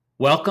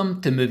Welcome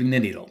to Moving the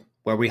Needle,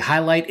 where we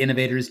highlight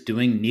innovators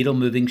doing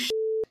needle-moving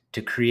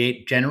to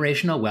create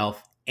generational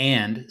wealth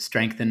and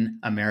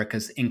strengthen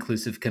America's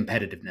inclusive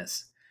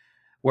competitiveness.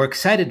 We're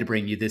excited to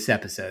bring you this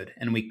episode,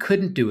 and we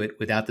couldn't do it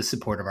without the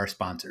support of our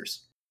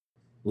sponsors.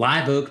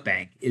 Live Oak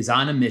Bank is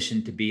on a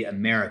mission to be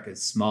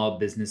America's small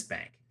business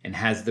bank and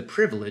has the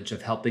privilege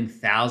of helping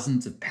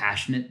thousands of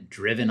passionate,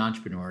 driven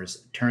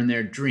entrepreneurs turn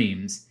their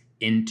dreams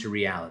into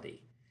reality.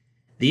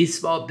 These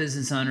small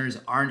business owners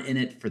aren't in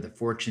it for the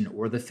fortune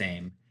or the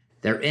fame.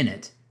 They're in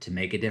it to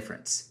make a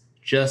difference,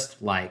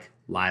 just like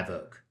Live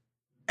Oak.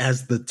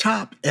 As the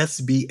top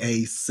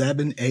SBA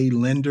 7A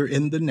lender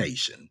in the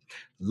nation,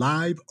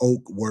 Live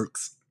Oak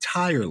works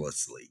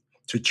tirelessly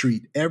to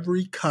treat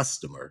every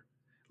customer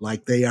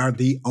like they are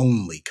the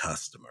only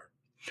customer.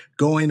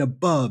 Going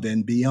above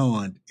and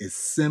beyond is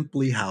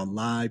simply how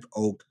Live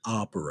Oak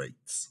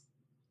operates.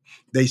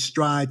 They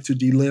strive to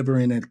deliver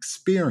an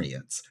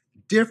experience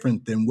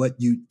different than what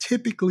you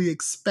typically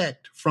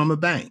expect from a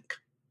bank.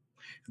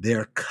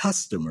 Their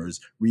customers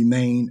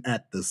remain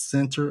at the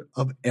center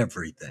of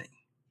everything.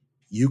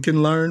 You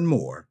can learn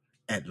more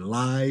at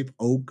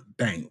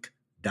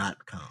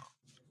liveoakbank.com.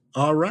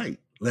 All right,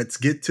 let's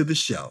get to the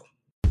show.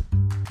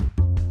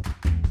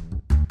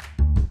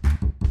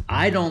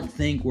 I don't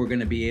think we're going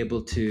to be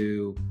able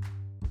to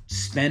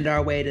spend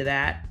our way to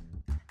that.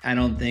 I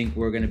don't think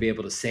we're going to be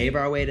able to save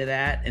our way to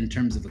that in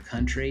terms of a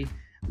country.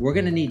 We're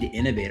going to need to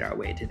innovate our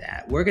way to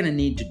that. We're going to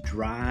need to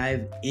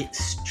drive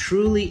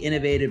truly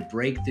innovative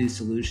breakthrough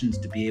solutions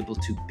to be able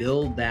to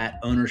build that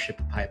ownership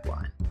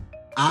pipeline.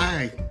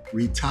 I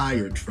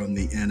retired from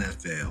the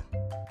NFL,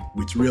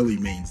 which really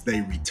means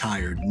they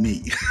retired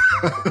me.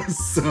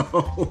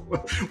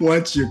 So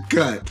once you're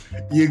cut,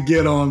 you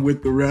get on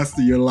with the rest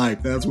of your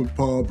life. That's what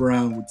Paul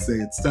Brown would say.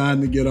 It's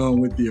time to get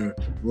on with your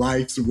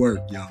life's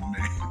work, young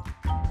man.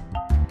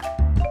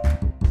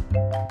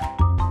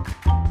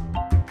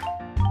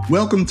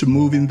 Welcome to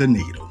Moving the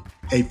Needle,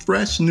 a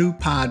fresh new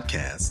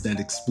podcast that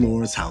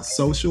explores how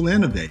social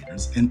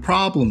innovators and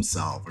problem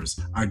solvers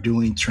are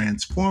doing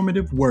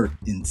transformative work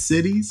in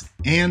cities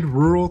and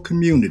rural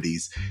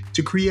communities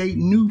to create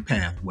new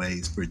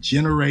pathways for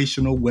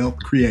generational wealth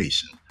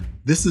creation.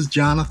 This is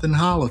Johnathan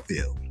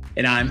Holifield.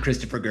 And I'm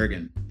Christopher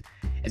Gergen.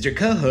 As your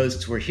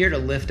co-hosts, we're here to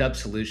lift up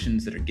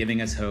solutions that are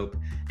giving us hope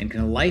and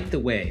can light the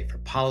way for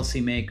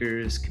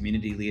policymakers,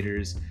 community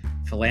leaders,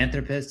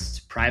 philanthropists,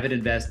 private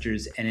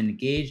investors, and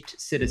engaged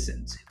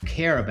citizens who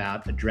care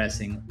about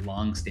addressing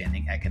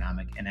long-standing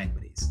economic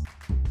inequities.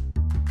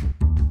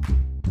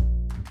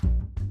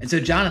 And so,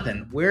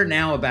 Johnathan, we're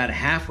now about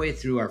halfway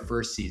through our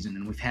first season,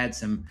 and we've had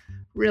some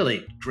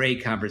really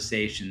great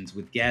conversations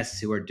with guests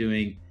who are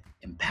doing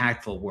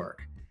impactful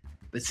work.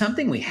 But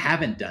something we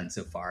haven't done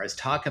so far is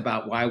talk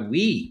about why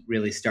we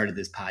really started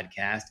this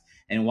podcast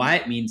and why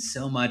it means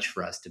so much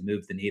for us to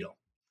move the needle.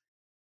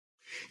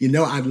 You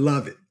know, I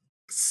love it.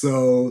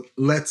 So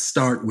let's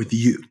start with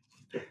you.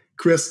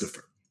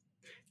 Christopher,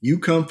 you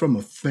come from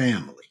a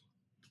family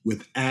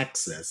with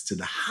access to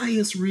the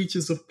highest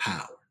reaches of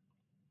power,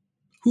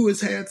 who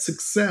has had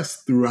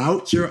success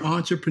throughout your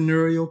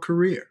entrepreneurial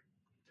career.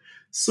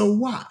 So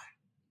why,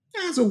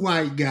 as a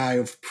white guy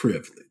of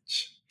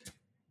privilege,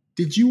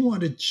 did you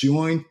want to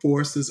join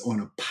forces on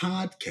a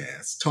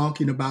podcast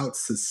talking about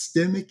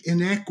systemic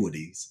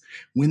inequities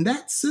when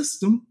that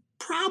system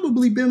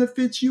probably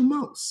benefits you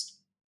most?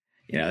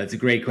 You know, that's a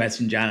great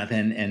question,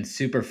 Johnathan, and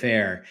super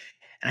fair.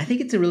 And I think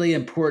it's really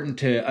important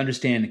to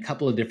understand a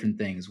couple of different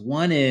things.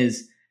 One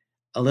is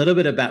a little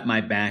bit about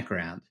my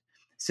background.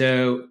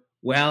 So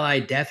while I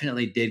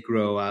definitely did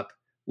grow up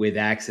with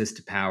access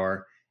to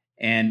power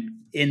and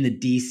in the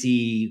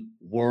DC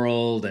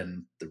world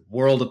and the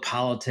world of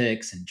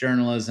politics and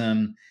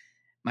journalism,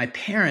 my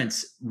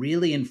parents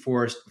really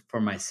enforced for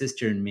my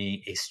sister and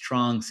me a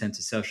strong sense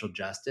of social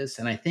justice.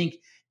 And I think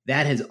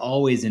that has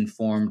always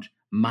informed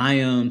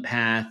my own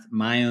path,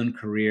 my own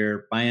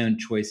career, my own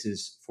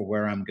choices for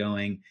where I'm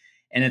going.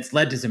 And it's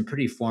led to some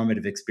pretty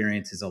formative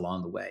experiences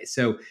along the way.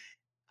 So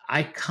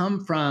I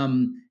come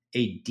from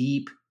a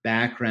deep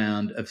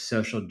background of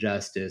social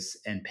justice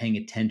and paying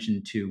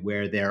attention to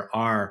where there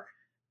are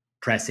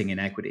pressing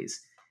inequities.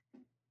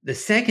 The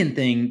second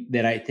thing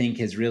that I think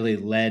has really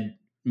led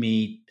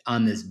me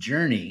on this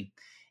journey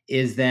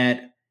is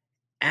that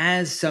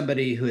as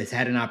somebody who has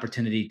had an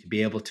opportunity to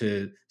be able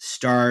to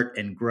start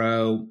and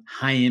grow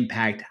high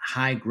impact,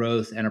 high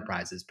growth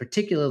enterprises,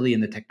 particularly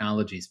in the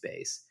technology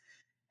space,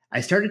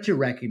 I started to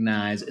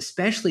recognize,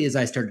 especially as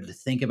I started to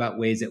think about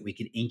ways that we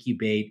could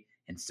incubate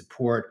and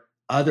support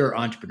other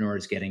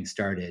entrepreneurs getting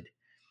started,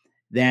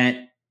 that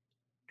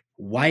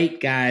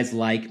white guys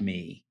like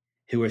me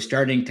who are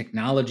starting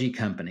technology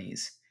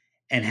companies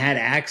and had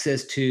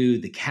access to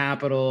the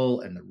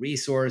capital and the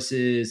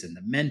resources and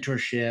the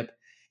mentorship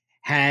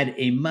had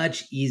a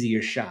much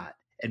easier shot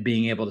at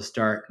being able to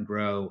start and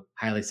grow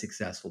highly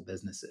successful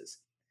businesses.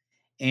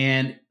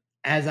 And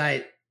as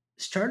I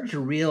started to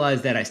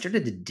realize that, I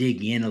started to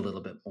dig in a little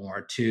bit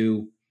more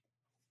to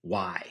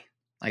why.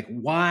 Like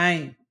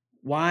why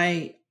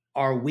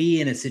are we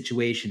in a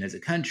situation as a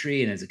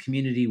country and as a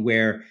community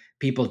where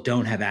people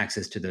don't have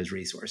access to those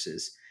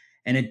resources?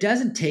 And it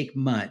doesn't take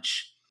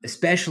much,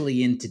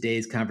 especially in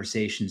today's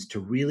conversations, to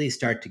really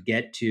start to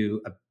get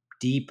to a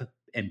deep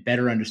and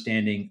better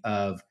understanding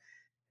of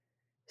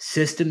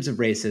systems of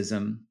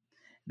racism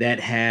that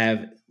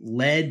have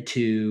led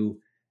to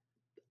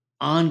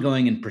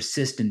ongoing and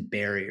persistent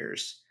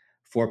barriers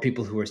for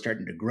people who are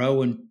starting to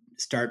grow and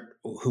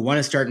who want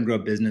to start and grow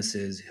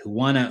businesses, who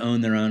want to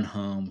own their own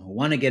home, who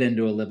want to get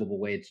into a livable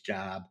wage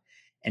job,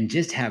 and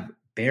just have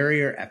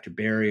barrier after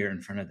barrier in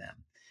front of them.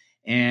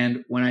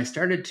 And when I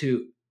started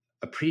to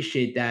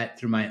appreciate that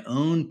through my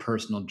own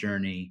personal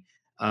journey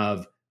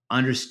of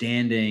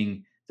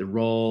understanding the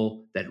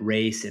role that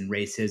race and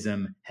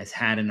racism has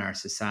had in our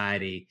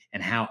society,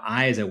 and how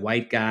I, as a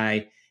white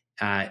guy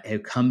who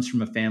comes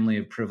from a family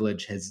of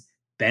privilege, has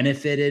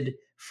benefited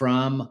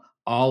from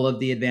all of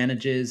the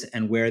advantages,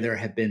 and where there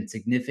have been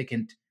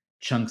significant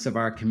chunks of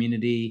our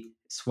community,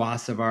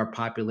 swaths of our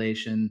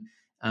population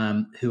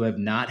who have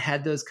not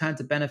had those kinds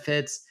of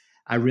benefits,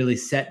 I really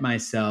set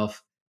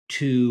myself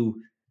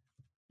to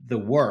the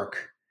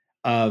work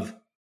of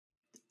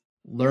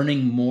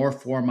learning more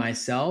for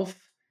myself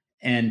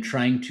and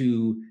trying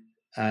to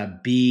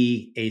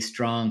be a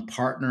strong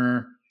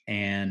partner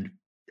and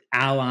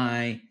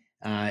ally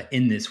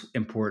in this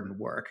important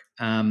work.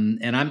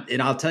 And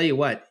I'll tell you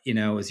what,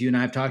 as you and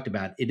I have talked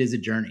about, it is a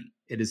journey.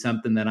 It is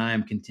something that I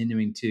am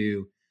continuing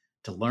to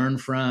learn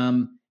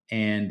from,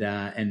 and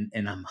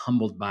I'm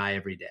humbled by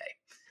every day.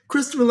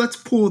 Christopher, let's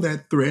pull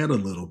that thread a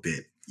little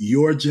bit.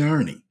 Your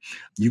journey.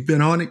 You've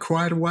been on it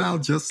quite a while,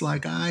 just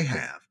like I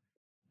have.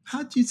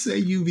 How'd you say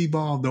you've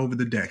evolved over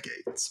the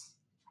decades?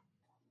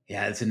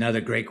 Yeah, it's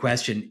another great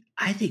question.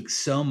 I think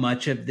so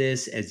much of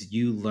this, as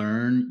you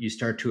learn, you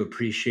start to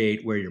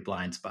appreciate where your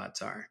blind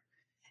spots are.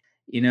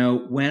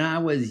 When I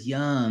was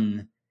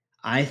young,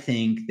 I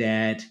think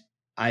that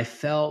I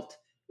felt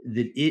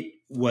that it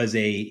was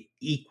a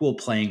equal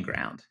playing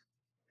ground,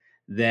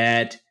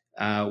 that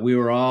we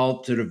were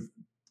all sort of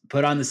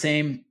put on the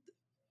same,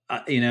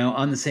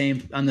 on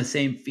the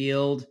same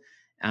field,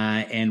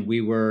 and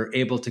we were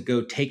able to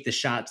go take the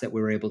shots that we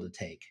were able to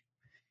take.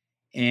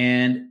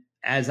 And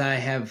as I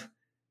have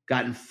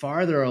gotten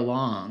farther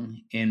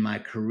along in my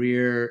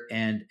career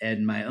and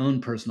my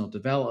own personal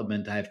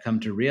development, I've come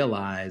to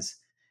realize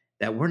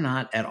that we're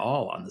not at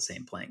all on the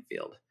same playing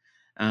field.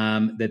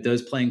 That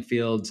those playing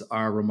fields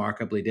are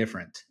remarkably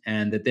different,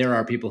 and that there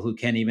are people who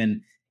can't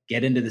even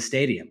get into the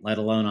stadium, let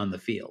alone on the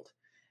field.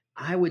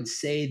 I would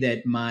say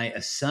that my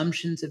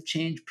assumptions have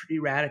changed pretty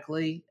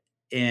radically,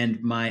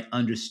 and my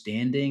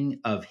understanding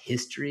of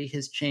history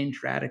has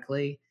changed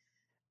radically.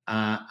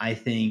 I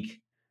think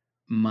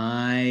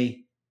my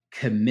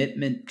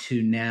commitment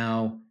to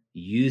now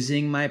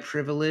using my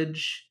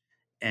privilege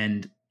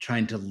and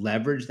trying to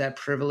leverage that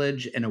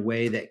privilege in a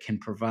way that can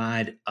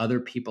provide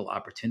other people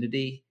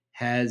opportunity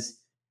has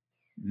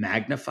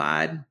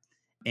magnified.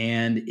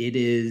 And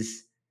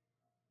it's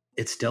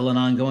still an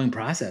ongoing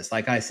process.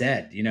 Like I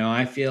said,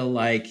 I feel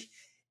like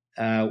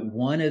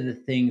one of the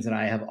things that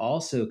I have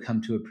also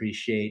come to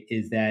appreciate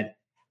is that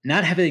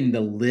not having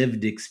the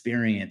lived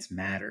experience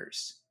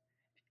matters.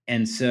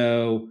 And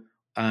so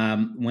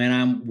when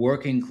I'm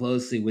working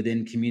closely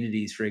within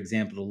communities, for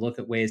example, to look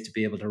at ways to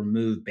be able to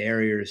remove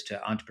barriers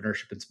to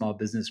entrepreneurship and small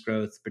business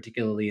growth,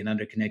 particularly in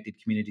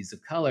underconnected communities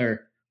of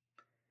color,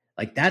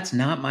 like that's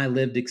not my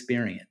lived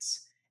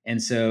experience.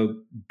 And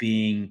so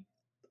being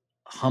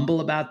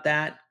humble about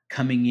that,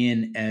 coming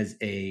in as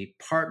a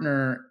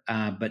partner,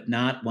 but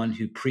not one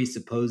who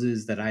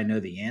presupposes that I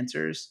know the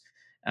answers,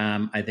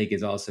 I think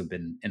has also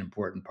been an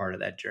important part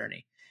of that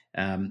journey.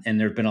 And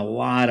there have been a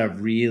lot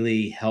of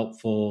really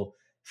helpful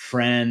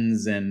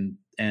friends and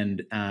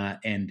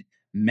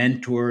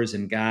mentors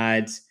and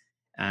guides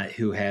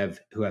who have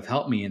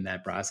helped me in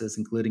that process,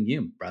 including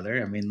you,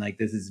 brother. I mean, like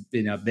this has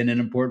been an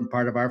important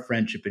part of our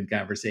friendship and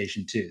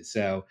conversation too.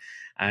 So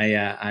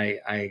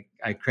I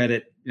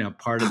credit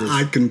part of this.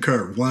 I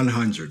concur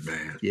 100,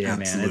 man. Yeah,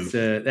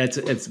 absolutely. man.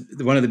 It's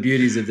one of the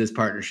beauties of this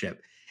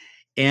partnership.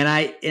 And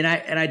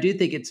I do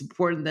think it's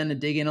important then to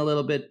dig in a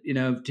little bit,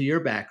 to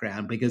your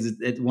background, because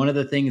it's one of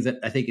the things that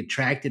I think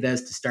attracted us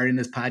to starting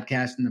this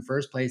podcast in the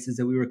first place is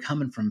that we were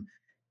coming from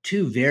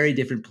two very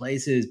different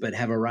places, but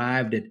have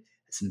arrived at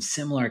some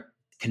similar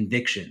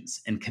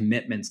convictions and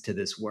commitments to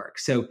this work.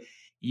 So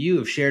you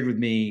have shared with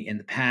me in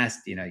the past,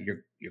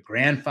 your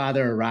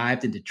grandfather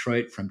arrived in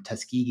Detroit from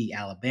Tuskegee,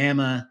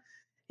 Alabama.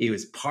 He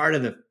was part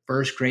of the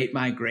first Great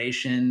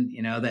Migration,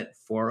 that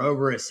for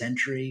over a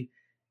century,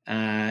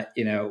 more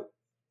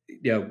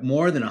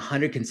than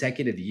 100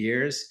 consecutive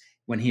years.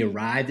 When he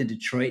arrived in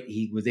Detroit,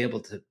 he was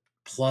able to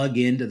plug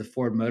into the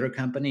Ford Motor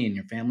Company, and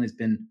your family's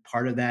been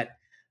part of that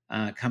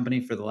company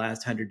for the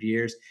last 100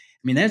 years.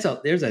 I mean, there's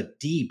a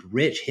deep,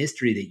 rich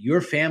history that your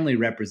family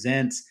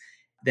represents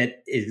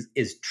that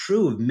is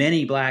true of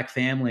many Black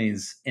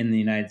families in the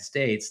United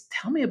States.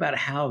 Tell me about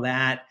how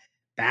that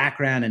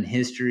background and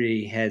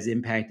history has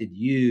impacted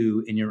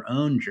you in your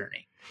own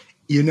journey.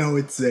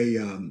 It's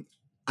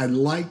I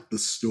like the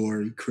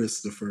story,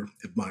 Christopher,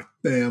 of my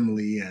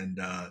family and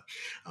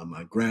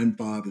my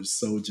grandfather's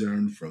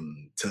sojourn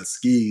from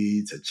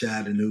Tuskegee to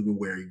Chattanooga,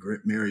 where he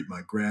married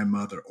my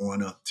grandmother,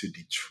 on up to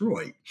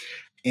Detroit.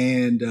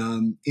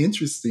 And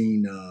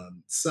interesting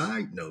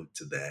side note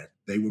to that,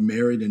 they were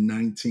married in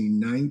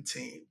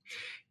 1919.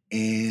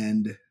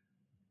 And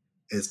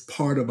as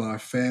part of our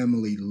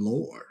family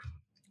lore,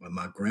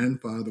 my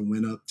grandfather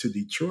went up to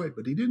Detroit,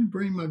 but he didn't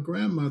bring my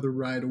grandmother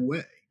right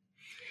away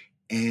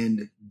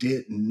and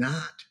did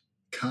not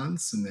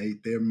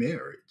consummate their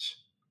marriage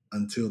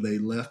until they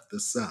left the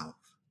South,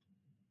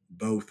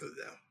 both of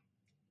them,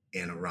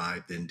 and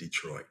arrived in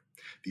Detroit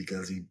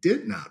because he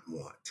did not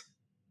want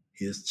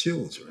his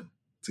children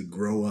to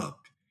grow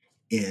up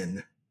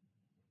in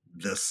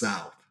the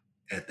South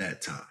at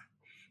that time.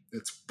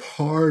 That's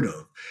part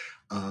of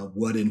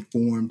what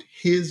informed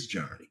his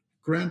journey.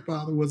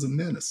 Grandfather was a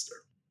minister,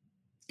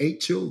 8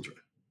 children,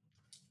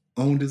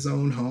 owned his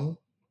own home.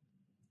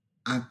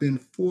 I've been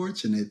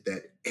fortunate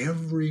that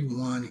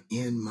everyone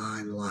in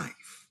my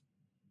life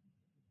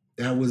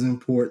that was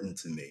important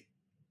to me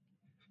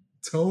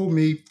told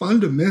me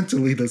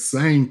fundamentally the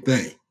same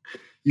thing.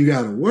 You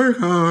got to work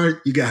hard.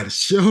 You got to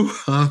show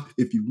up.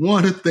 If you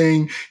want a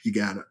thing, you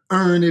got to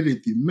earn it.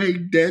 If you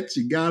make debts,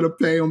 you got to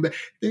pay them back.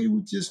 They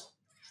were just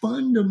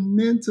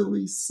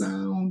fundamentally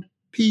sound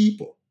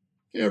people.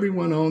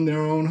 Everyone owned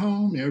their own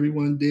home.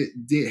 Everyone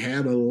did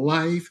had a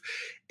life.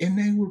 And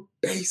they were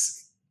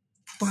basic,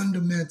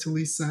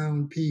 fundamentally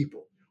sound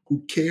people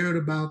who cared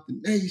about the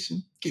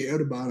nation,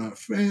 cared about our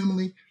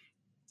family.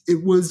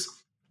 It was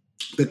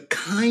the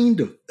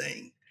kind of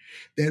thing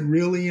that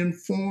really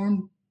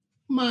informed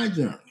my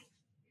journey.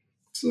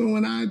 So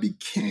when I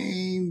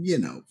became,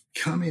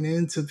 coming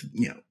into,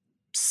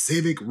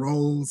 civic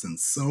roles and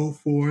so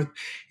forth,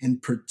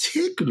 and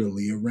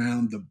particularly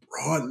around the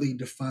broadly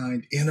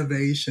defined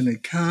innovation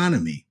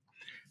economy,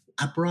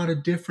 I brought a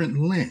different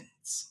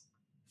lens.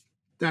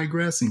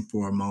 Digressing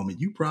for a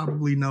moment, you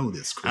probably know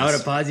this, Chris. I would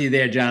have paused you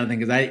there, Johnathan,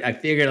 because I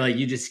figured like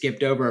you just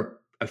skipped over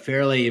a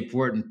fairly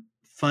important,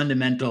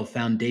 fundamental,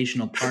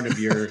 foundational part of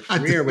your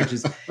career, which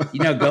is,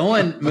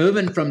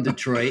 moving from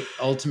Detroit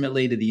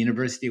ultimately to the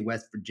University of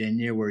West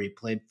Virginia, where he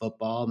played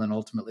football, and then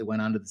ultimately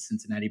went on to the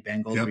Cincinnati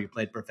Bengals, where he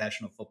played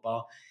professional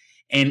football.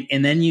 And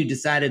then you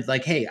decided,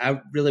 like, hey, I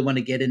really want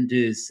to get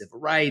into civil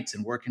rights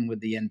and working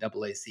with the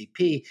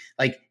NAACP.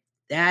 Like,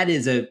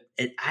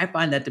 I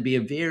find that to be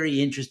a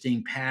very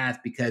interesting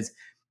path because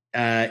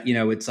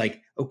it's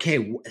like,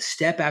 okay,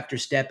 step after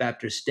step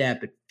after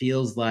step, it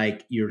feels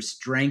like you're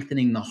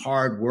strengthening the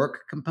hard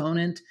work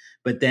component,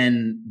 but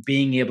then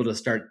being able to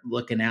start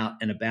looking out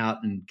and about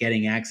and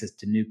getting access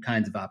to new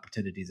kinds of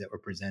opportunities that were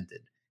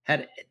presented.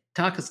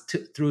 Talk us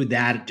through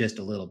that just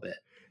a little bit.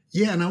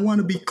 Yeah, and I want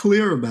to be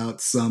clear about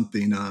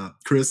something,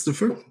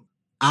 Christopher.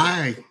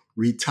 I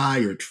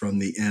retired from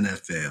the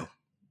NFL,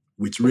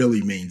 which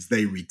really means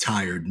they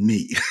retired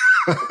me.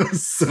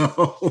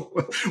 So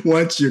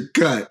once you're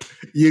cut,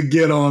 you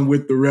get on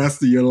with the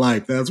rest of your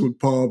life. That's what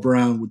Paul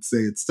Brown would say.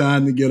 It's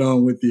time to get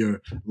on with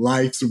your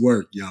life's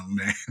work, young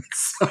man.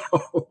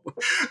 So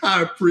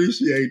I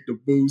appreciate the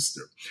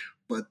booster.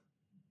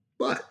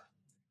 But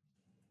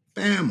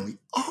family,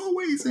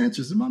 always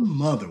interested. My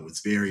mother was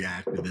very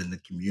active in the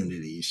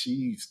community. She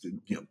used to,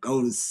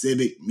 go to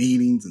civic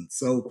meetings and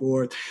so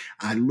forth.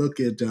 I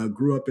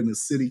grew up in a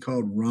city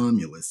called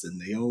Romulus in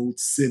the old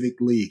Civic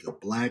League, a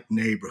Black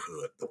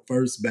neighborhood, the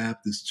First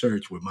Baptist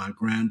Church, where my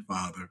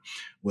grandfather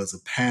was a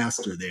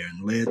pastor there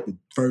and led the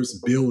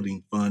first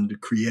building fund to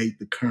create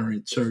the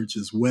current church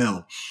as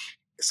well.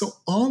 So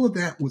all of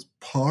that was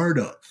part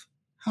of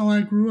how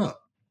I grew up.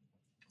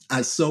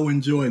 I so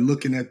enjoy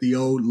looking at the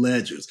old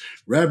ledgers.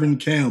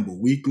 Reverend Campbell,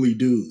 weekly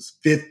dues,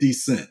 50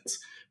 cents.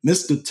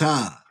 Mr.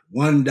 Todd,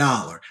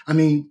 $1. I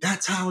mean,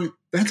 that's how it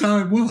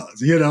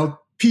was.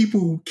 People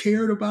who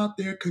cared about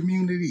their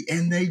community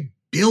and they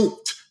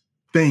built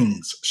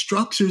things,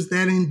 structures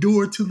that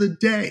endure to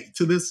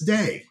this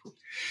day.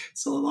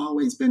 So I've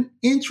always been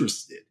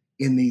interested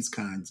in these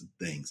kinds of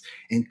things.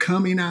 And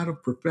coming out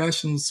of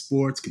professional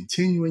sports,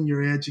 continuing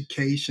your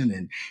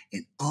education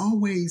and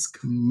always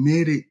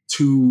committed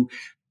to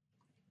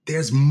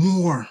there's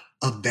more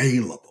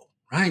available,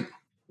 right?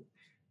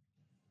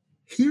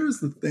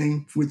 Here's the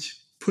thing which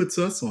puts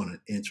us on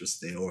an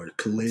interesting or a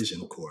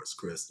collision course,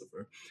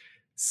 Christopher.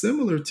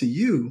 Similar to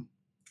you,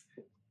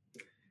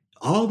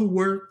 all the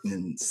work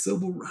in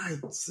civil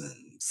rights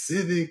and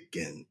civic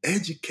and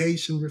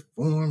education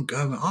reform,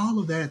 government, all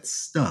of that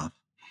stuff,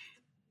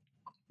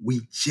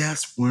 we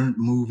just weren't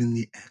moving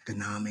the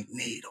economic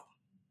needle.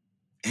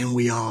 And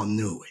we all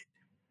knew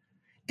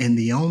it. And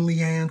the only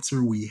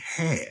answer we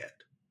had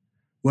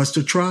was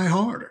to try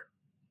harder.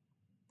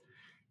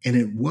 And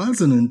it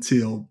wasn't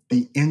until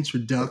the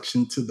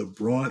introduction to the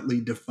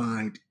broadly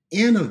defined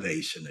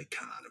innovation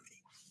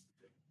economy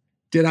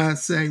did I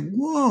say,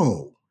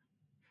 whoa,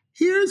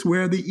 here's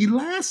where the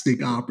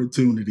elastic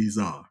opportunities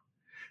are.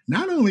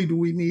 Not only do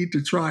we need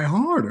to try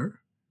harder,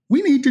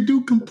 we need to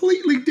do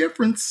completely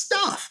different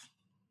stuff.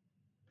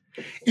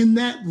 And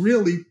that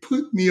really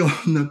put me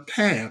on the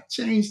path,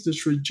 changed the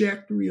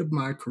trajectory of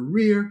my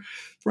career,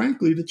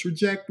 frankly, the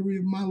trajectory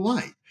of my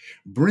life,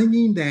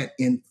 bringing that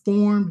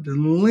informed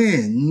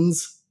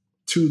lens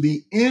to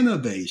the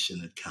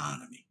innovation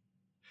economy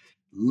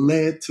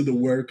led to the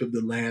work of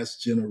the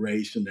last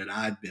generation that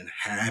I've been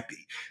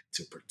happy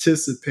to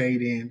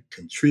participate in,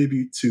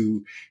 contribute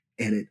to,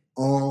 and it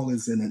all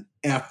is in an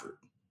effort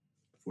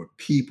for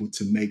people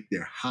to make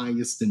their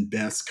highest and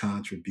best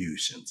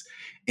contributions.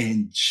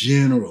 And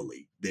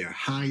generally, their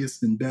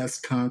highest and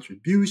best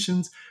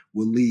contributions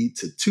will lead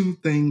to two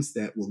things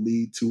that will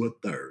lead to a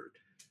third: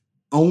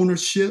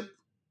 ownership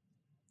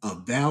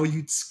of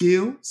valued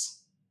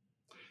skills,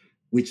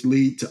 which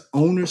lead to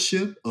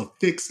ownership of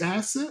fixed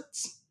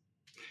assets.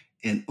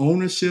 And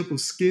ownership of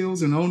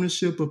skills and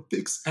ownership of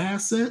fixed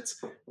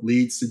assets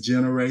leads to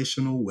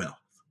generational wealth.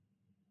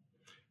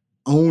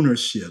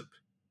 Ownership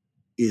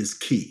is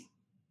key.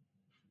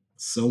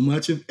 So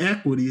much of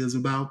equity is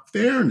about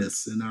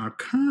fairness in our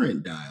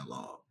current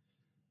dialogue.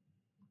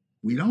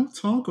 We don't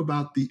talk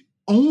about the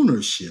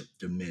ownership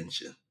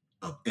dimension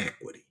of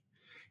equity.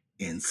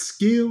 And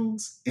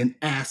skills and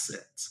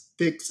assets,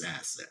 fixed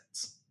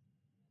assets,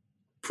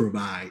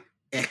 provide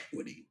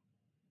equity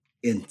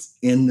in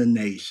the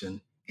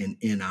nation and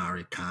in our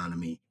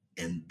economy.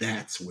 And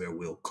that's where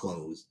we'll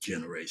close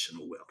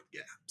generational wealth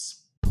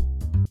gaps.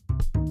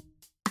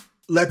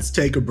 Let's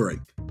take a break.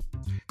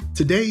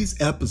 Today's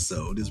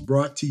episode is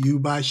brought to you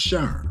by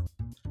SHRM.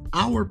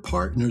 Our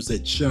partners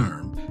at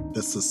SHRM,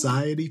 the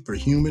Society for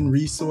Human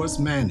Resource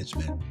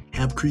Management,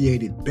 have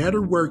created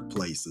better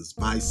workplaces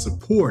by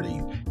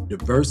supporting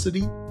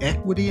diversity,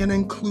 equity, and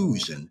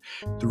inclusion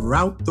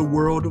throughout the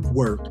world of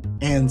work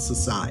and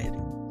society.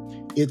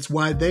 It's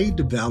why they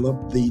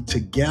developed the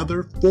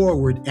Together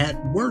Forward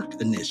at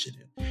Work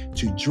initiative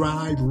to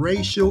drive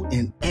racial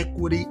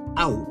inequity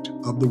out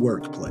of the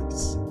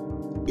workplace.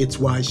 It's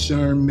why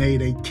SHRM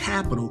made a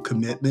capital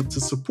commitment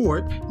to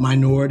support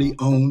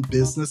minority-owned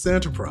business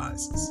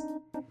enterprises.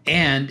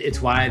 And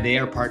it's why they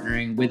are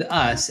partnering with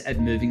us at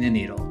Moving the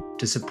Needle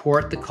to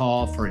support the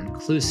call for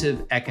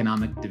inclusive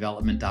economic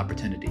development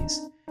opportunities.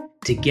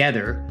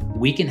 Together,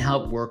 we can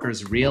help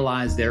workers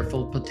realize their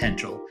full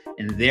potential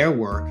in their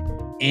work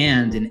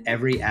and in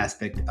every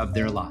aspect of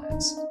their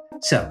lives.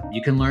 So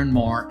you can learn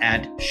more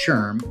at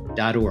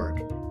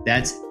shrm.org.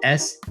 That's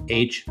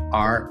SHRM.org.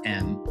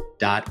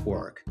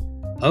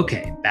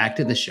 Okay, back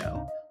to the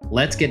show.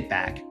 Let's get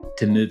back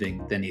to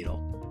moving the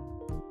needle.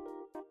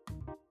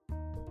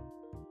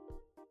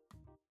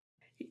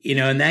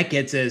 And that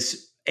gets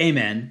us,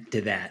 amen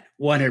to that,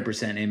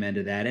 100% amen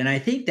to that. And I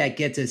think that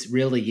gets us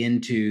really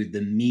into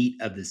the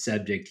meat of the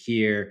subject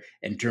here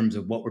in terms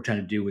of what we're trying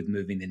to do with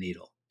moving the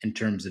needle, in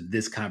terms of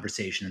this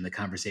conversation and the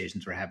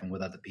conversations we're having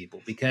with other people.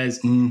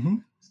 Because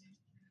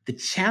the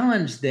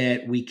challenge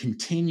that we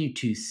continue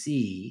to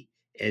see,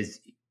 as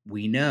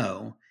we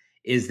know,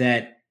 is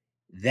that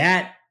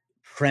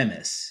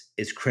premise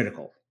is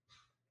critical.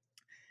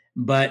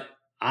 But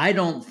I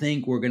don't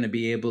think we're going to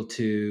be able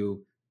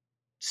to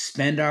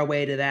spend our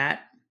way to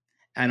that.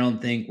 I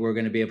don't think we're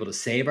going to be able to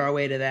save our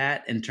way to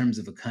that in terms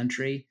of a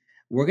country.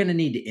 We're going to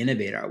need to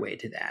innovate our way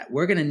to that.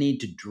 We're going to need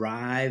to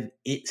drive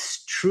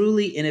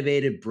truly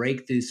innovative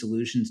breakthrough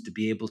solutions to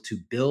be able to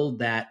build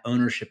that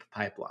ownership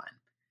pipeline,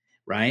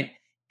 right?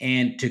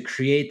 And to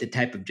create the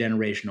type of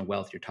generational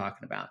wealth you're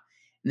talking about.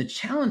 And the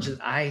challenge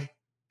that I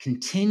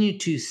continue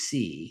to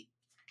see,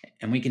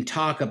 and we can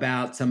talk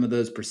about some of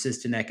those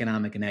persistent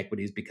economic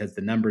inequities because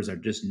the numbers are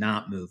just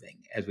not moving,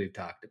 as we've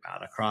talked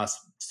about, across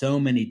so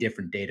many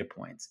different data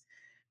points,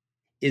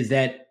 is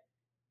that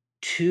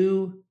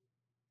too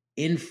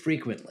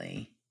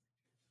infrequently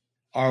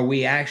are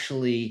we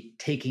actually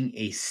taking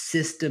a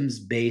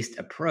systems-based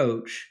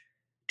approach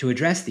to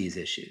address these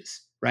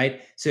issues,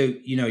 right? So,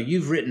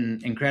 you've written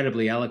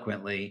incredibly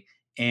eloquently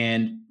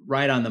and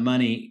right on the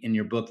money in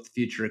your book, The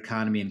Future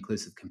Economy,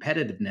 Inclusive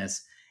Competitiveness,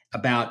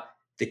 about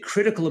the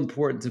critical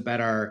importance about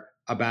our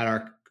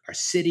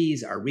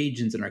cities, our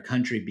regions, and our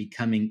country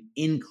becoming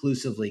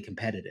inclusively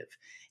competitive.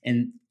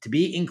 And to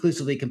be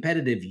inclusively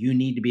competitive, you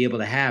need to be able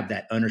to have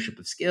that ownership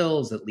of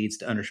skills that leads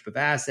to ownership of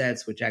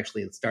assets, which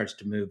actually starts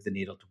to move the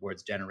needle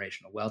towards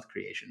generational wealth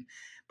creation.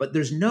 But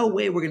there's no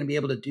way we're going to be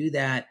able to do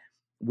that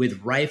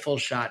with rifle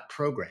shot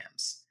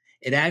programs.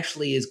 It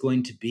actually is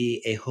going to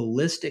be a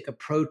holistic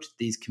approach that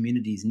these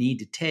communities need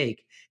to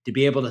take to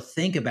be able to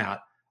think about,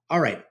 all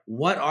right,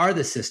 what are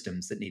the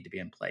systems that need to be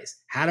in place?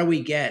 How do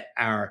we get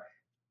our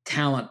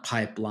talent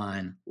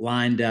pipeline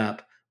lined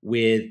up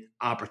with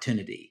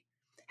opportunity?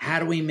 How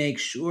do we make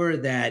sure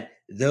that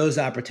those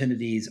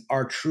opportunities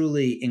are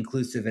truly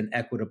inclusive and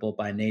equitable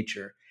by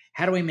nature?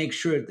 How do we make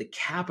sure that the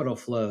capital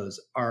flows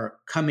are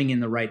coming in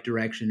the right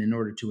direction in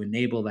order to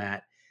enable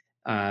that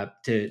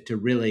to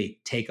really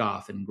take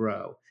off and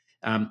grow?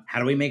 How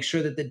do we make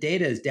sure that the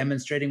data is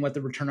demonstrating what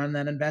the return on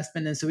that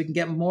investment is so we can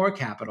get more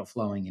capital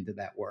flowing into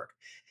that work?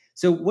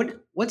 So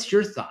what's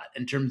your thought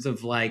in terms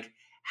of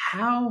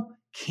how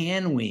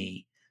can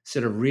we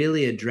sort of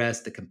really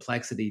address the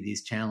complexity of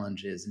these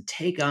challenges and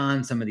take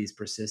on some of these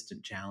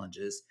persistent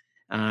challenges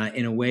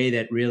in a way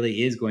that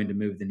really is going to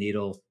move the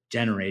needle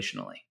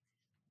generationally.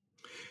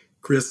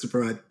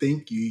 Christopher, I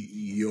think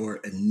your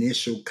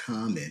initial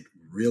comment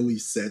really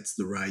sets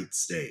the right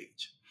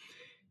stage.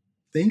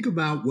 Think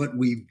about what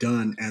we've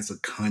done as a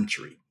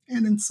country,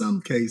 and in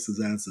some cases,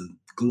 as a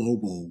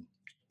global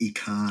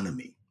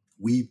economy.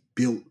 We've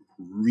built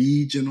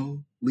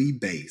regionally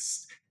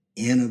based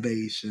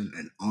innovation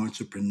and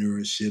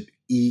entrepreneurship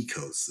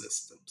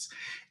ecosystems.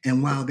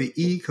 And while the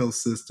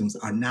ecosystems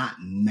are not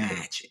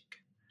magic,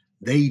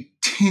 they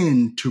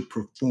tend to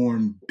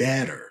perform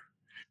better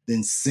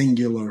than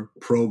singular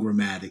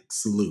programmatic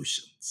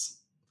solutions.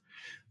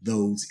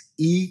 Those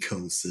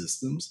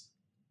ecosystems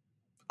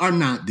are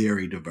not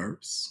very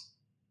diverse.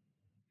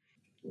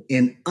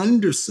 In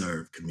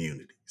underserved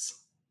communities,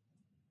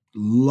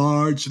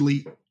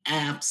 largely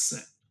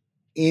absent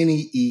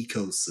any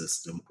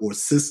ecosystem or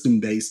system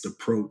based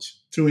approach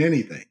to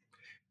anything.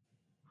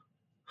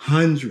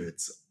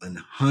 Hundreds and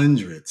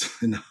hundreds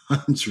and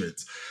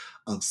hundreds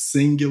of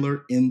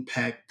singular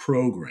impact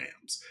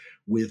programs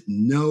with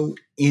no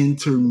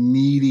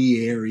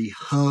intermediary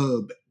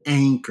hub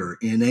anchor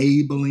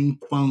enabling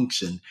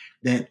function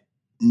that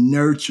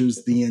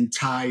nurtures the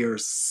entire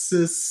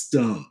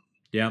system.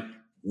 Yep.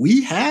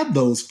 We have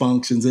those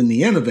functions in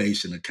the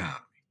innovation economy.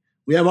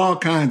 We have all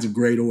kinds of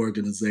great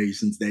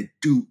organizations that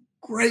do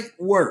great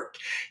work,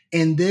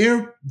 and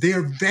their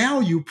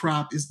value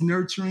prop is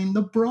nurturing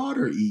the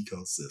broader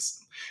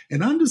ecosystem. In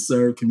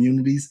underserved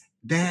communities,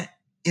 that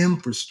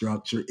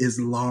infrastructure is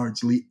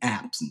largely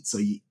absent. So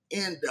you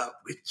end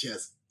up with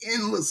just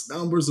endless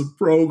numbers of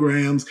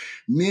programs,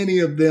 many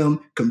of them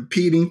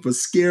competing for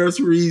scarce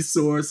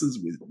resources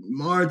with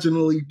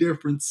marginally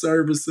different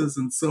services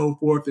and so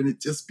forth. And it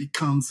just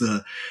becomes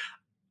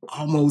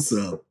almost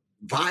a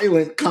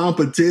violent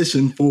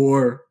competition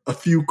for a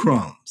few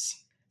crumbs.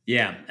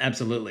 Yeah,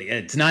 absolutely.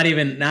 It's not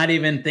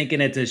even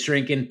thinking it's a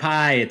shrinking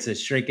pie, it's a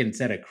shrinking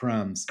set of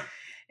crumbs.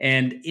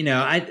 And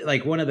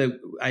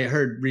I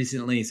heard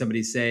recently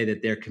somebody say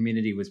that their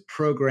community was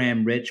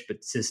program rich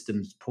but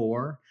systems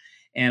poor.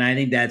 And I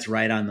think that's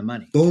right on the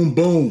money. Boom,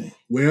 boom.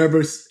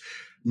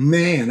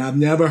 Man, I've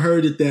never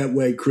heard it that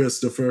way,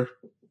 Christopher.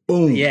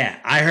 Boom. Yeah,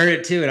 I heard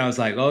it too. And I was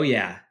like, oh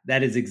yeah,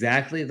 that is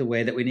exactly the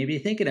way that we need to be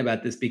thinking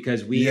about this,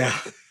 because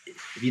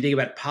if you think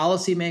about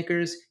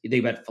policymakers, you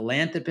think about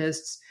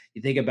philanthropists,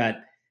 you think about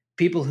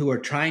people who are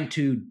trying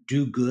to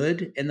do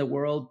good in the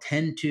world,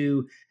 tend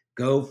to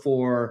go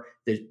for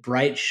the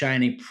bright,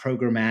 shiny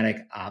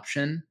programmatic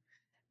option,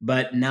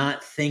 but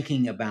not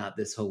thinking about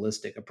this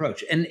holistic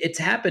approach. And it's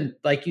happened,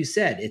 like you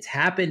said, it's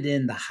happened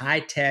in the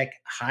high tech,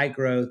 high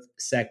growth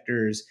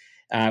sectors,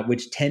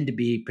 which tend to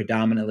be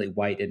predominantly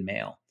white and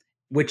male,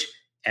 which,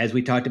 as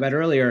we talked about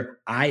earlier,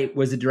 I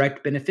was a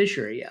direct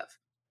beneficiary of.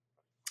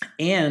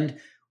 And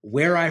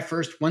where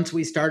once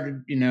we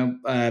started,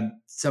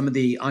 some of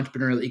the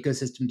entrepreneurial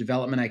ecosystem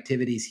development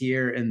activities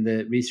here in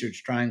the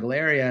Research Triangle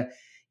area,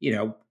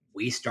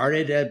 we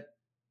started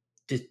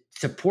to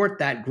support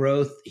that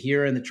growth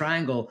here in the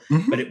Triangle.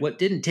 Mm-hmm. But it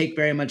didn't take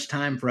very much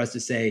time for us to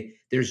say,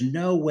 there's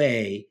no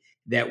way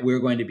that we're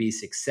going to be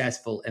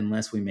successful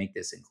unless we make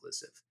this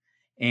inclusive.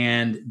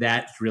 And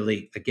that's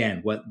really, again,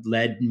 what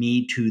led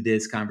me to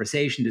this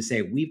conversation to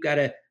say, we've got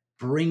to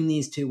bring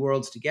these two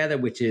worlds together,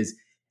 which is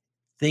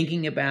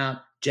thinking about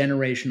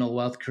generational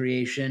wealth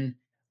creation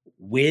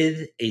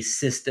with a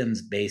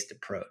systems-based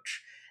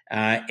approach.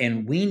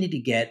 And we need to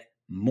get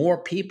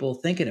more people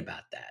thinking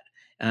about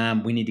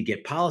that. We need to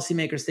get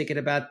policymakers thinking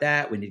about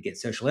that. We need to get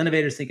social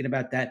innovators thinking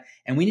about that.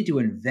 And we need to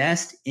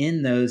invest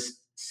in those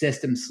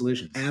system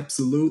solutions.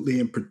 Absolutely.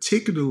 And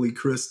particularly,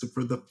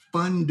 Christopher, the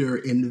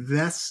funder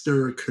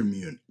investor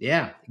community.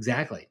 Yeah,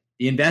 exactly.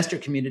 The investor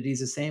community is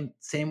the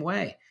same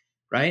way,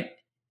 right?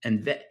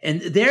 And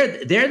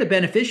they're the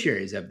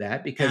beneficiaries of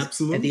that, because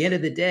Absolutely. At the end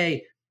of the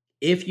day,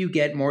 if you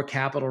get more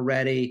capital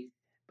ready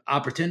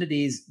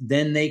opportunities,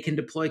 then they can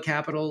deploy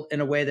capital in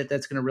a way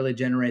that's going to really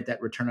generate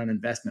that return on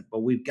investment. But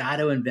we've got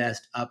to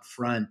invest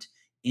upfront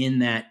in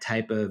that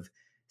type of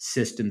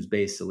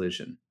systems-based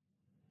solution.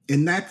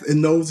 And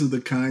those are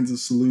the kinds of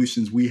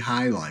solutions we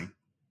highlight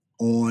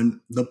on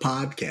the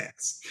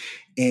podcast,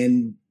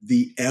 and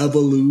the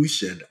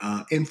evolution.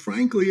 And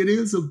frankly, it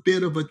is a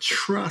bit of a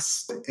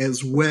trust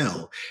as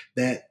well,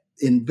 that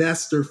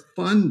investor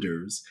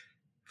funders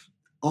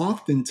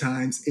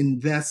oftentimes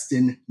invest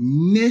in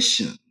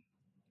mission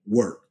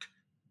work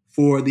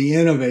for the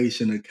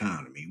innovation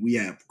economy. We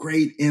have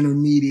great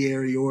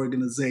intermediary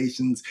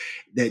organizations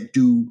that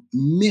do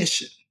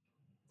mission.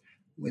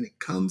 When it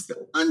comes to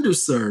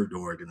underserved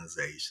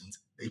organizations,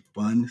 they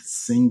fund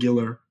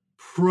singular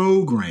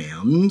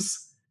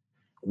programs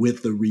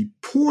with the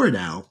report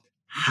out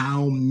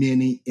how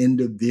many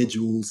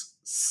individuals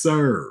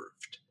served.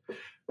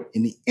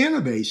 In the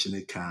innovation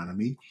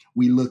economy,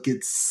 we look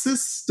at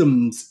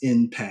systems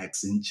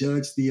impacts and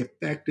judge the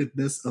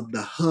effectiveness of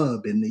the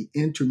hub and the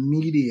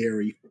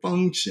intermediary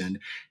function,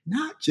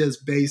 not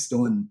just based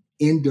on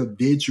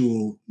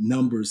individual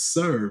numbers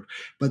served,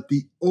 but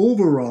the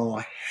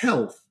overall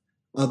health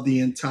of the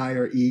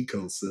entire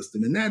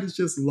ecosystem. And that is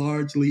just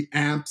largely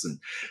absent.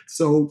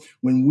 So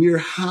when we're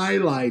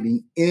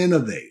highlighting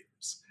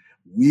innovators,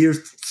 we're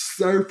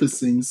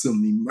surfacing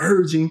some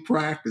emerging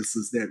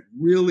practices that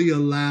really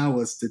allow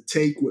us to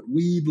take what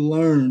we've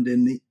learned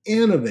in the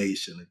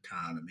innovation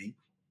economy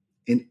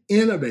and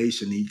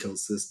innovation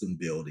ecosystem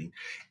building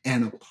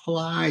and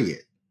apply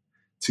it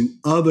to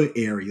other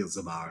areas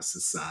of our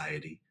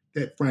society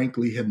that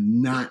frankly have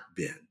not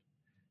been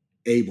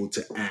able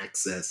to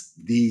access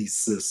these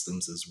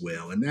systems as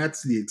well. And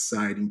that's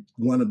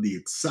one of the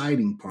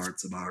exciting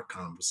parts of our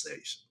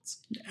conversations.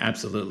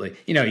 Absolutely.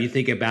 You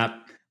think about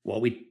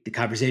the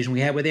conversation we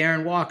had with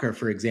Aaron Walker,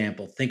 for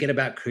example, thinking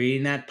about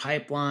creating that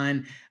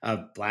pipeline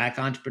of Black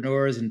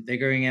entrepreneurs and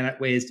figuring out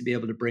ways to be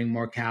able to bring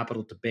more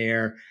capital to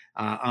bear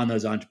on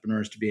those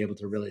entrepreneurs to be able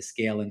to really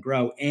scale and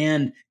grow,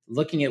 and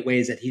looking at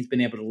ways that he's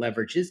been able to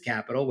leverage his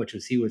capital, which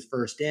was he was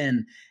first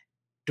in,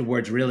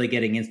 towards really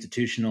getting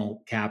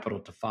institutional capital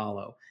to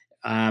follow.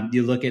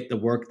 You look at the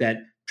work that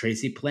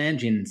Tracy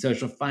Palangian in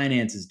social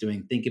finance is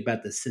doing. Think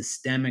about the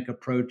systemic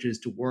approaches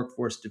to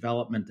workforce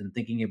development and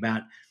thinking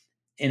about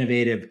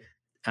innovative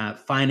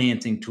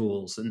financing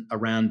tools and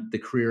around the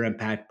career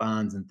impact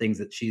bonds and things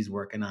that she's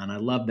working on. I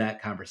love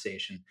that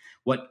conversation.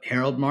 What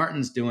Harold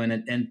Martin's doing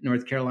at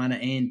North Carolina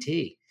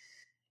A&T,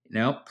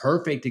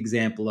 perfect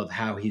example of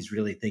how he's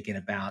really thinking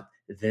about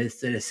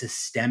this in a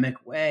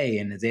systemic way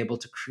and is able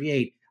to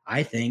create,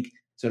 I think,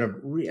 sort of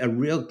a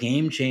real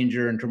game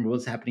changer in terms of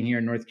what's happening here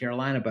in North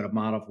Carolina, but a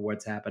model for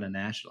what's happening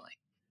nationally.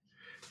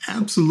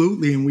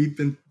 Absolutely. And we've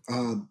been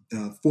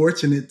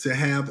fortunate to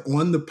have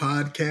on the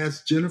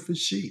podcast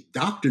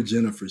Dr.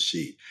 Jennifer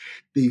Sheet,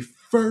 the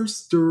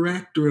first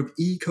director of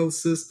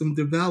ecosystem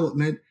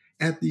development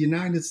at the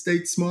United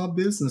States Small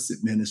Business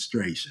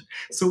Administration.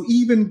 So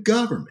even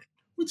government,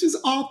 which is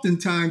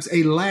oftentimes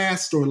a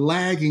last or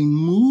lagging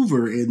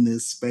mover in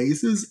this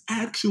space, is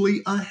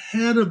actually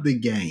ahead of the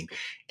game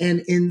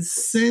and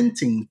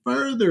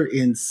further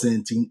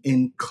incenting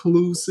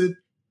inclusive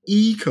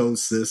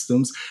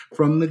ecosystems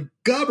from the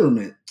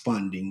government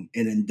funding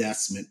and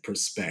investment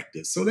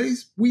perspective. So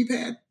we've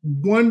had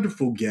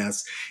wonderful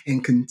guests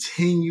and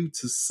continue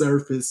to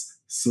surface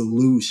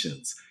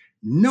solutions.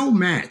 No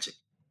magic.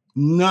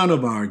 None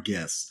of our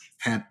guests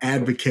have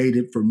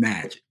advocated for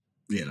magic.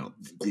 You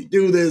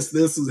do this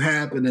is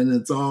happening,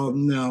 it's all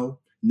no,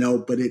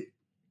 but it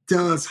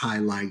does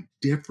highlight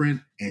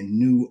different and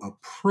new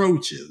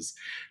approaches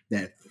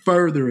that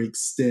further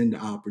extend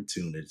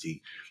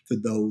opportunity to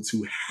those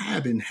who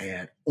haven't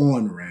had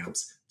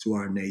on-ramps to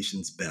our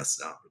nation's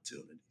best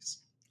opportunities.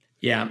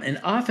 Yeah,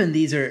 and often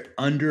these are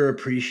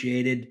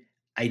underappreciated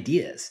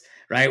ideas,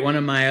 right? One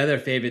of my other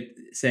favorite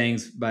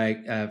sayings by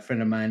a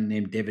friend of mine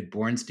named David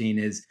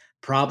Bornstein is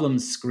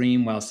problems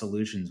scream while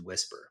solutions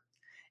whisper.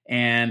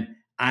 And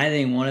I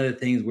think one of the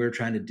things we're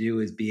trying to do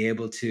is be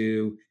able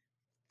to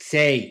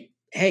say,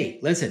 hey,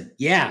 listen,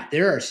 yeah,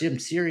 there are some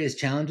serious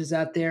challenges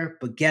out there,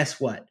 but guess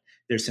what?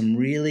 There's some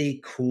really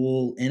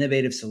cool,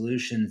 innovative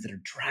solutions that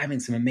are driving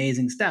some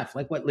amazing stuff,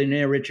 like what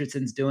Linnea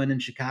Richardson's doing in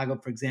Chicago,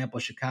 for example,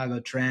 Chicago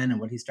Trend,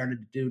 and what he started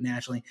to do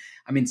nationally.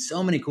 I mean,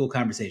 so many cool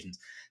conversations.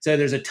 So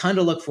there's a ton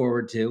to look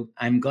forward to.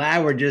 I'm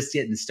glad we're just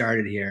getting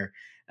started here,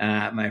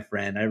 my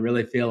friend. I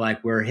really feel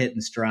like we're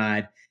hitting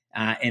stride,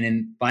 and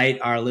invite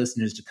our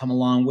listeners to come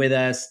along with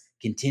us,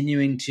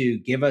 continuing to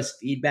give us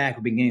feedback.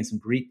 We've been getting some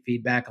great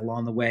feedback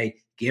along the way.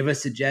 Give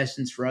us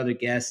suggestions for other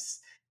guests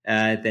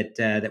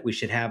that we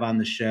should have on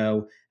the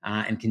show,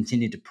 and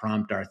continue to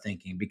prompt our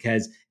thinking.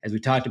 Because as we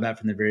talked about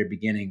from the very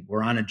beginning,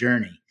 we're on a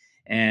journey,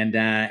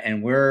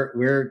 and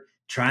we're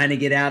trying to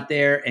get out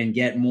there and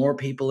get more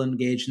people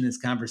engaged in this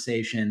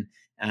conversation.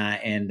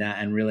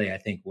 And really, I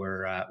think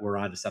we're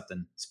onto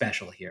something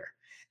special here.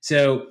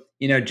 So,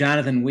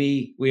 Johnathan,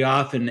 we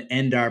often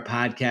end our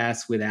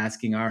podcasts with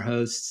asking our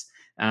hosts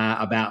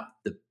about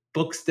the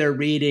books they're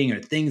reading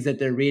or things that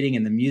they're reading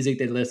and the music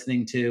they're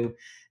listening to.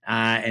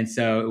 And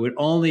so it would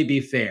only be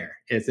fair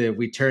if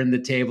we turn the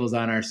tables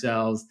on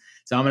ourselves.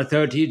 So I'm going to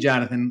throw it to you,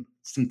 Johnathan,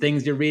 some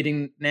things you're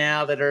reading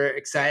now that are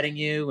exciting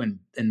you, and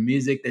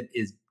music that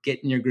is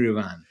getting your groove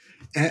on.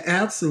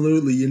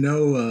 Absolutely.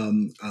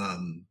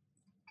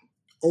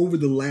 Over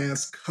the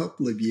last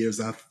couple of years,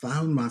 I've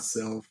found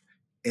myself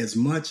as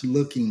much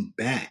looking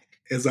back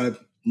as I've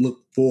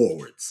looked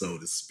forward, so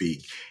to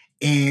speak,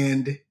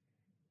 and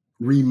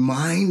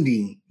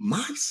reminding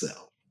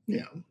myself,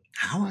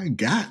 how I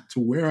got to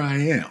where I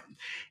am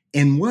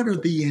and what are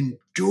the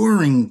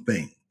enduring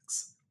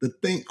things,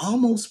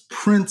 almost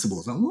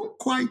principles. I won't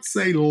quite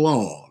say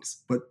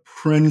laws, but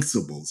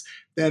principles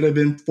that have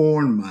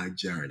informed my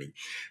journey.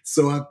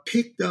 So I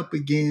picked up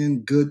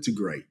again Good to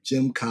Great,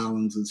 Jim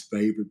Collins'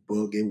 favorite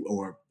book,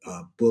 or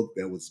a book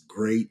that was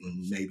great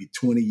and maybe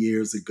 20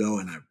 years ago,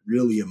 and I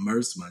really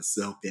immersed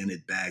myself in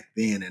it back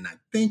then. And I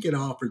think it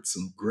offered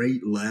some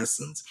great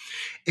lessons.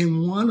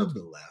 And one of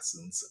the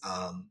lessons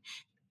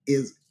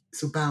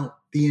it's about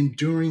the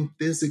enduring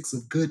physics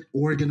of good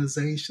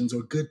organizations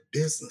or good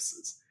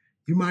businesses.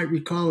 You might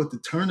recall at the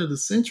turn of the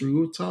century, we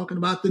were talking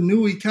about the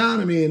new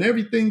economy and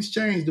everything's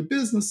changed. The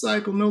business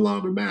cycle no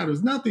longer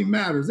matters. Nothing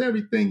matters.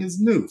 Everything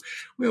is new.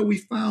 Well, we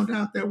found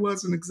out that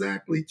wasn't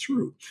exactly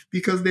true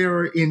because there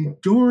are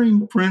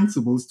enduring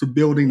principles to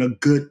building a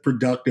good,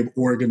 productive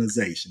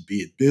organization, be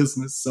it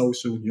business,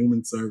 social,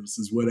 human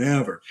services,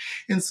 whatever.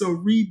 And so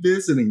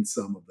revisiting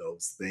some of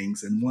those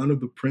things, and one of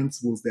the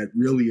principles that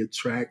really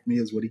attract me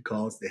is what he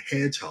calls the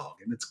hedgehog.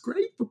 And it's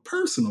great for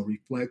personal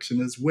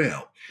reflection as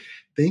well.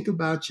 Think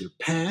about your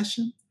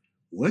passion,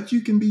 what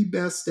you can be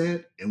best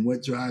at, and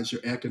what drives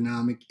your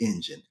economic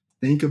engine.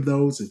 Think of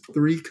those as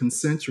three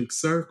concentric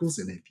circles,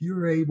 and if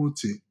you're able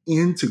to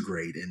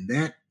integrate in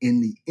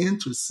the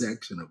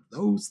intersection of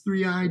those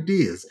three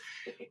ideas,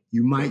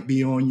 you might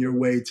be on your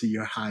way to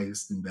your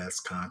highest and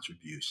best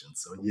contribution.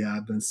 So yeah,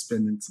 I've been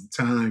spending some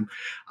time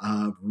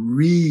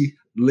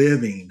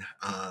reliving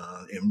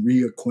and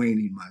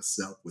reacquainting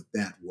myself with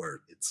that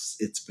word.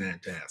 It's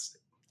fantastic.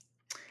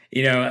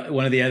 You know,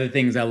 one of the other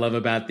things I love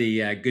about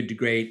the Good to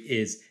Great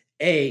is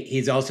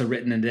he's also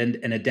written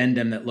an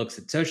addendum that looks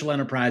at social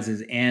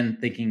enterprises and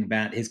thinking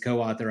about his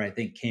co-author, I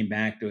think, came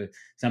back to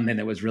something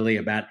that was really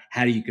about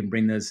how you can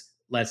bring those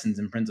lessons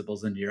and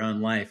principles into your own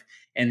life.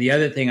 And the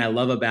other thing I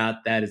love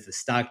about that is the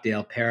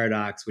Stockdale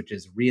paradox, which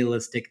is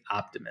realistic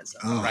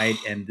optimism, right?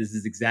 And this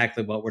is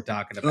exactly what we're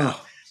talking about.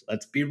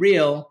 Let's be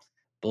real,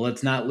 but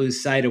let's not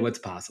lose sight of what's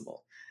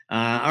possible.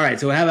 All right.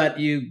 So how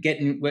about you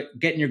getting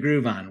your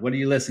groove on? What are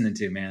you listening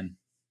to, man?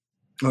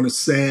 On a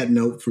sad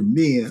note for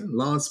me, I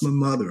lost my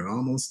mother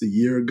almost a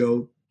year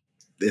ago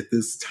at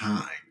this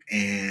time.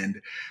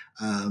 And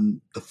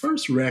the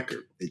first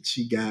record that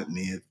she got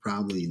me is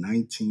probably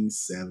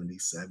 1970,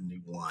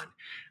 71,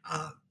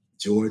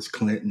 George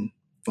Clinton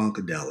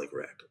Funkadelic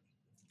record.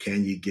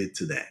 Can you get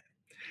to that?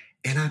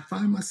 And I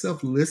find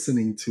myself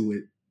listening to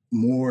it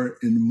more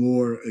and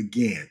more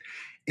again.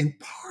 And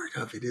part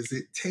of it is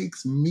it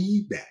takes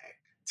me back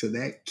to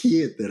that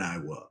kid that I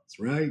was,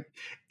 right?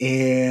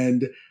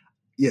 And,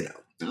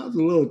 I was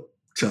a little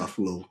tough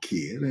little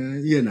kid,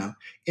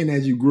 and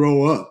as you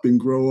grow up and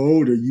grow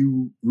older,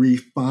 you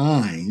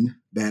refine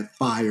that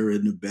fire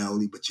in the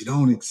belly, but you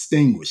don't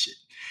extinguish it.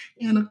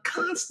 And a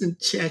constant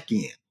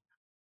check-in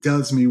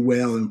does me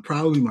well. And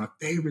probably my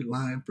favorite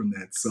line from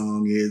that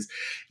song is,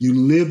 you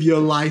live your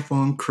life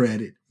on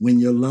credit. When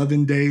your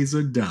loving days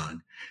are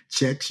done,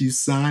 checks you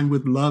sign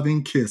with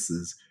loving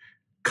kisses,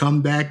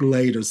 come back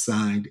later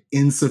signed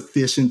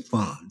insufficient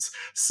funds.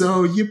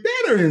 So you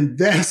better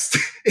invest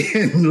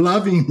in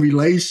loving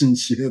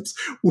relationships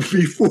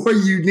before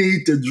you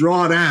need to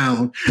draw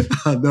down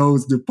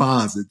those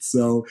deposits.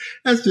 So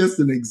that's just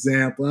an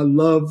example. I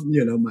love,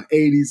 my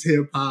 80s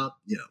hip hop,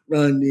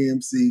 Run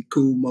DMC,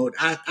 Cool Mode.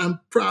 I'm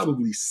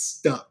probably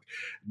stuck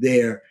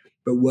there,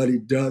 but what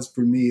it does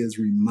for me is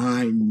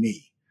remind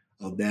me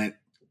of that,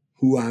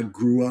 who I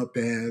grew up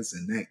as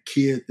and that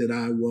kid that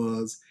I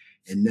was,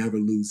 and never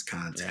lose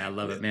contact. Yeah, I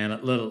love it, man.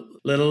 Little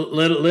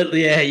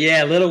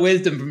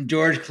wisdom from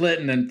George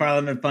Clinton and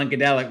Parliament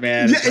Funkadelic,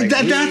 man. Yeah,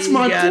 that's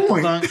my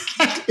point.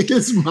 That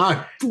is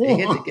my point.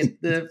 You get to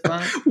get the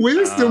funk.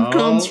 Wisdom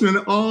comes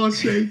from all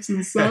shapes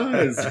and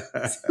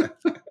sizes.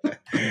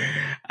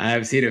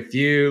 I've seen a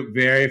few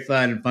very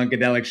fun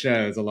Funkadelic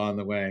shows along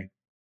the way.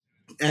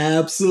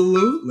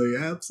 Absolutely,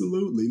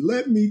 absolutely.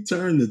 Let me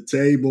turn the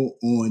table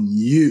on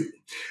you.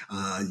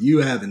 You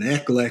have an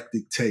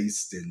eclectic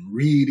taste in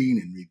reading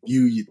and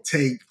review. You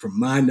take, from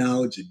my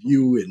knowledge of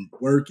you and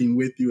working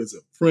with you as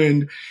a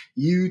friend,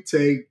 you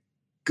take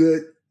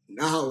good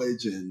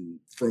knowledge and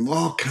from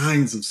all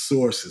kinds of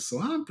sources.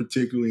 So I'm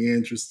particularly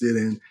interested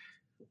in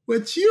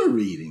what you're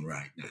reading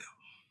right now.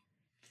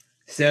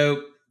 So,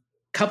 a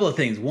couple of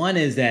things. One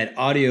is that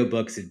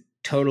audiobooks have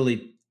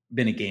totally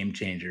been a game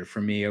changer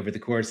for me over the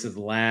course of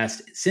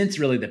since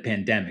really the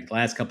pandemic,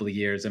 last couple of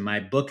years, and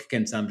my book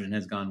consumption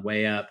has gone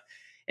way up.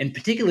 And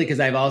particularly because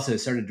I've also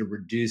started to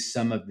reduce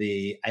some of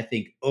the, I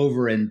think,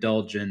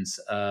 overindulgence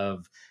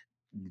of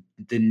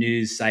the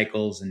news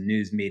cycles and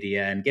news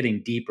media and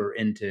getting deeper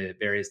into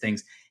various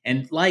things.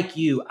 And like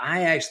you,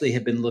 I actually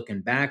have been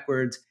looking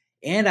backwards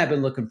and I've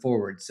been looking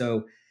forward.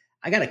 So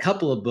I got a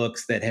couple of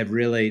books that have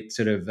really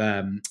sort of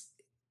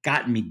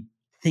gotten me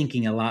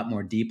thinking a lot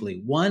more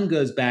deeply. One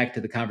goes back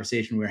to the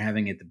conversation we were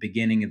having at the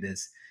beginning of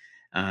this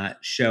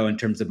show in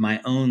terms of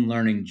my own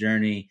learning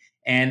journey,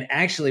 and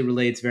actually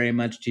relates very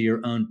much to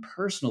your own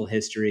personal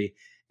history.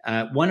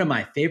 One of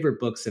my favorite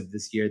books of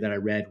this year that I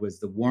read was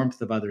The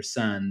Warmth of Other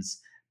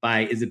Suns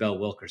by Isabel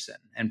Wilkerson.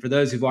 And for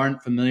those who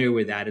aren't familiar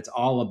with that, it's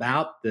all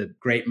about the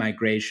Great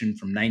Migration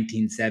from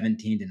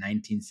 1917 to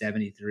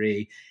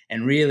 1973,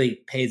 and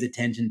really pays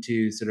attention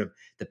to sort of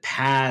the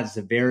paths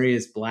of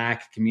various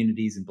Black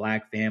communities and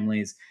Black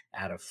families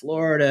out of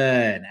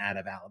Florida and out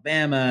of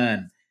Alabama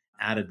and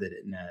out of the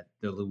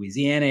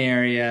Louisiana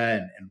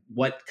area, and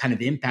what kind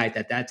of impact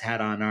that's had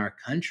on our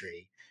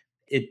country.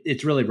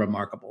 It's really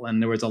remarkable.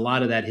 And there was a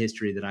lot of that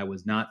history that I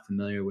was not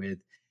familiar with.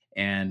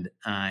 And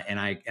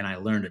I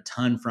learned a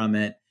ton from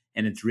it.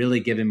 And it's really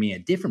given me a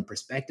different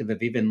perspective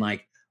of even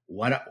like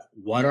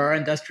what our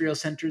industrial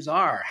centers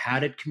are. How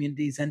did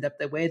communities end up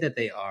the way that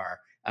they are?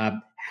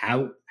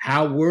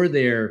 How were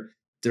there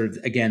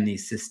again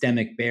these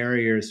systemic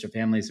barriers to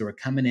families who are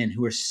coming in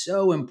who are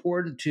so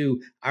important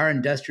to our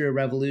industrial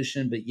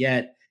revolution, but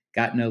yet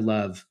got no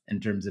love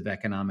in terms of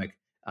economic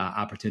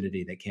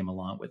opportunity that came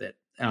along with it.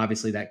 And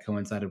obviously, that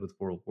coincided with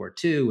World War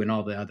II and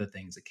all the other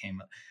things that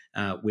came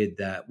with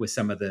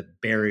some of the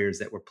barriers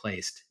that were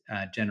placed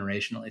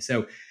generationally.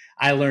 So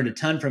I learned a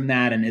ton from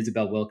that. And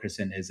Isabel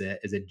Wilkerson is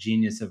a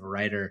genius of a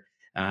writer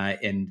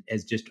and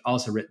has just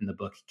also written the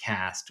book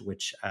Caste,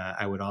 which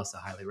I would also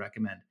highly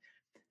recommend.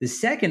 The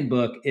second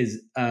book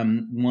is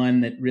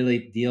one that really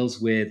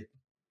deals with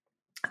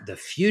the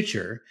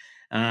future.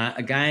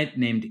 A guy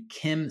named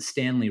Kim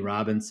Stanley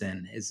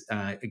Robinson is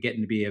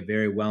getting to be a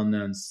very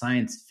well-known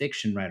science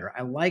fiction writer.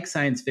 I like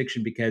science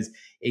fiction because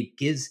it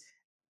gives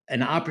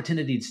an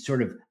opportunity to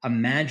sort of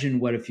imagine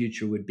what a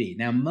future would be.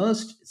 Now,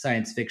 most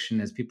science fiction,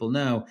 as people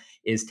know,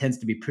 tends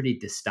to be pretty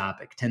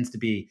dystopic, tends to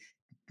be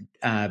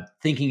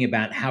thinking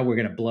about how we're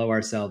going to blow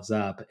ourselves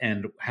up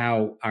and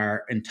how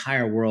our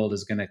entire world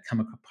is going to come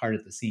apart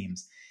at the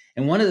seams.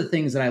 And one of the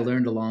things that I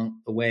learned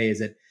along the way is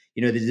that,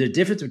 there's a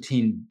difference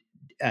between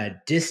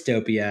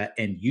dystopia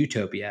and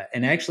utopia.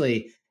 And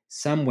actually,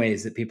 some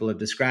ways that people have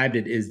described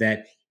it is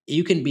that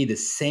you can be the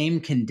same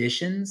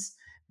conditions,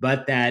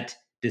 but that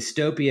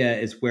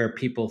dystopia is where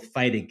people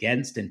fight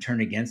against and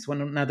turn against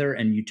one another,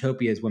 and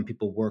utopia is when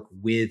people work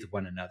with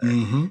one another.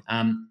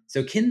 Mm-hmm.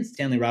 So Kim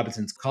Stanley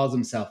Robinson calls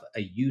himself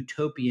a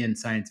utopian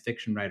science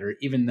fiction writer,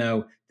 even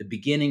though the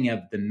beginning of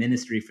the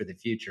Ministry of the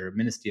Future,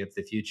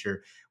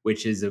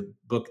 which is a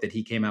book that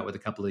he came out with a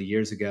couple of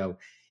years ago,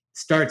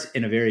 starts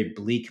in a very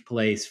bleak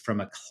place from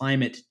a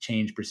climate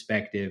change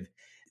perspective,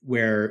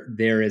 where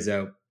there is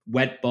a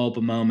wet bulb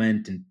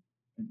moment and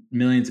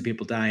millions of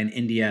people die in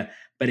India,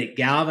 but it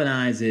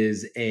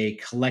galvanizes a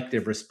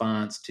collective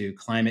response to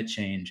climate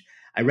change.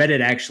 I read it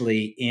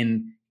actually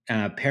in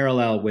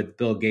parallel with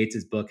Bill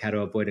Gates's book, How to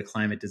Avoid a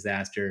Climate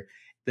Disaster.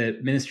 The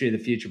Ministry of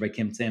the Future by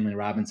Kim Stanley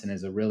Robinson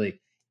is a really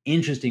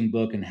interesting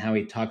book, and how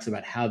he talks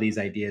about how these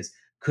ideas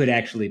could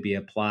actually be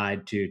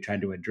applied to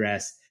trying to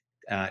address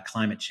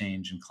climate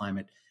change and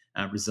climate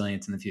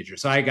resilience in the future.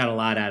 So I got a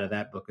lot out of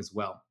that book as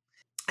well.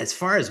 As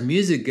far as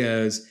music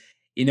goes,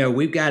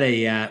 we've got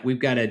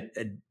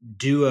a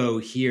duo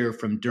here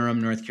from Durham,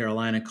 North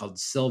Carolina called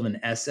Sylvan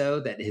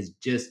Esso that has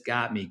just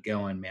got me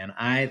going, man.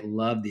 I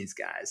love these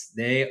guys.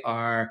 They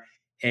are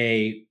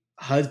a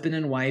husband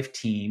and wife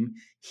team.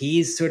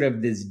 He's sort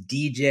of this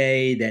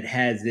DJ that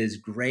has this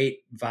great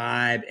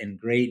vibe and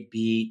great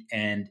beat,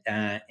 and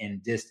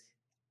just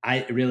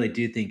I really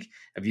do think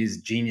I've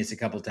used genius a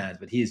couple of times,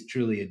 but he is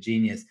truly a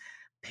genius,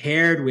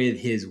 paired with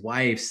his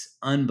wife's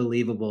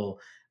unbelievable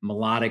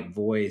melodic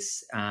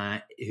voice,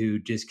 who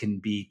just can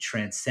be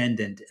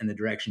transcendent in the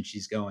direction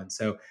she's going.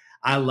 So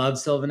I love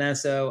Sylvan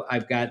Esso.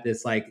 I've got the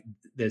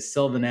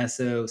Sylvan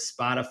Esso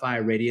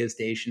Spotify radio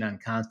station on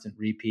constant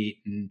repeat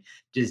and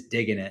just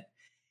digging it.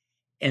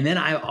 And then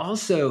I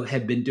also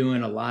have been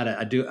doing I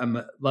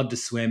love to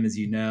swim, as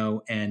you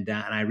know, and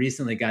I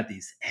recently got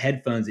these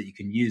headphones that you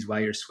can use while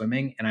you're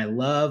swimming, and I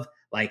love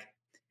like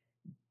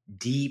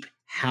deep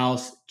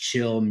house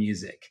chill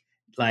music,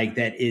 like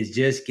that is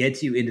just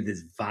gets you into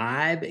this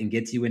vibe and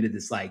gets you into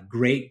this like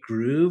great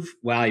groove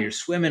while you're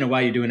swimming or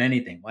while you're doing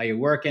anything, while you're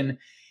working.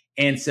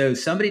 And so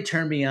somebody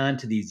turned me on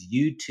to these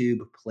YouTube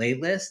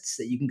playlists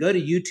that you can go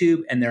to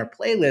YouTube, and there are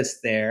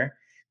playlists there,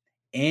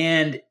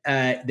 and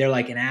they're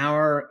like an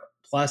hour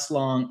plus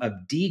long of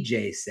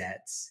DJ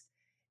sets.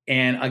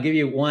 And I'll give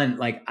you one,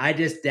 like I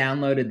just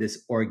downloaded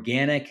this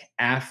organic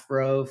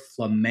Afro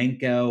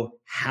flamenco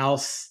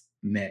house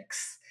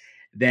mix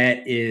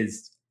that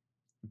is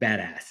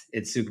badass.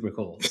 It's super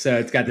cool. So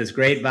it's got this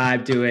great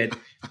vibe to it.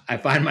 I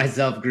find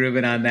myself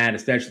grooving on that,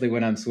 especially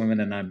when I'm swimming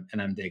and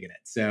I'm digging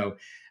it. So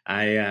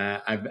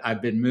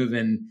I've been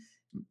moving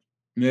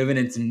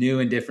in some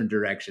new and different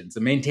directions. So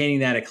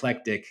maintaining that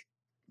eclectic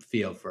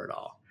feel for it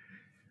all.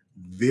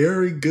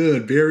 Very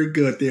good. Very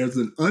good. There's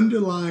an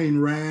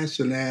underlying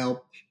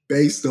rationale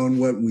based on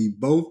what we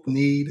both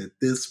need at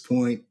this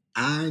point.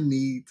 I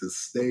need to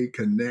stay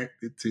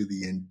connected to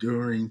the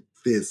enduring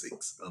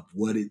physics of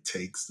what it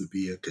takes to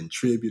be a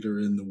contributor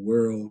in the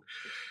world.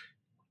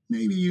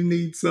 Maybe you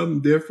need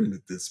something different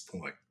at this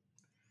point.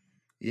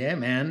 Yeah,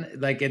 man.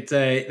 Like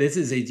I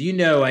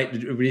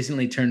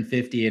recently turned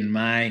 50, and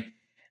my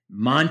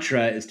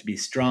mantra is to be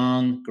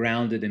strong,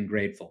 grounded, and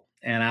grateful.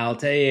 And I'll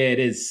tell you, it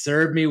has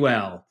served me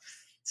well.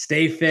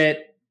 Stay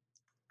fit,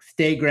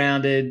 stay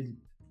grounded,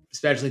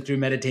 especially through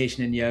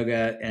meditation and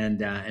yoga,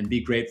 and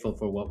be grateful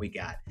for what we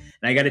got.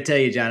 And I got to tell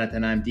you,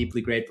 Johnathan, I'm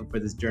deeply grateful for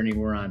this journey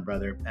we're on,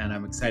 brother. And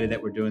I'm excited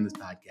that we're doing this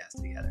podcast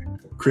together.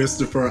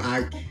 Christopher,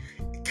 I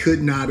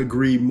could not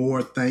agree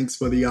more. Thanks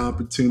for the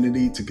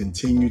opportunity to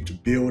continue to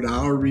build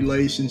our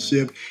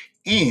relationship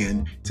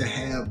and to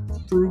have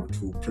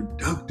fruitful,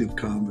 productive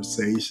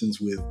conversations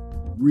with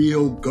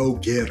real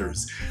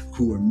go-getters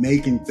who are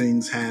making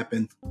things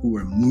happen, who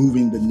are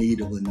moving the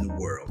needle in the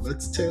world.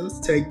 Let's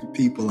take the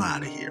people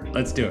out of here.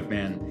 Let's do it,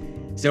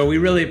 man. So we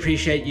really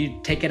appreciate you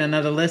taking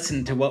another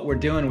listen to what we're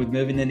doing with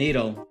Moving the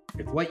Needle.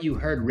 If what you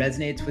heard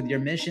resonates with your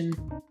mission,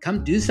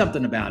 come do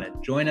something about it.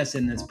 Join us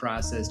in this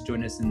process.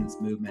 Join us in this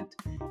movement.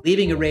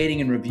 Leaving a rating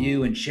and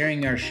review and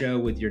sharing our show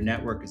with your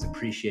network is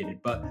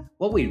appreciated. But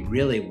what we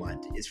really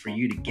want is for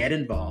you to get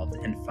involved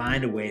and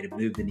find a way to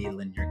move the needle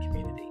in your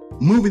community.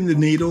 Moving the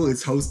Needle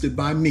is hosted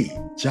by me,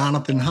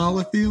 Johnathan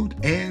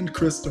Holifield, and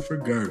Christopher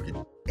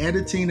Gergen.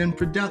 Editing and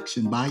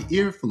production by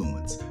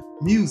Earfluence.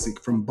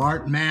 Music from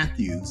Bart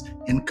Matthews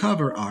and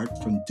cover art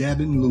from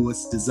Devin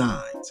Lewis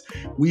Designs.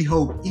 We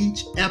hope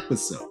each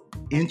episode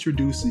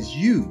introduces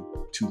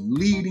you to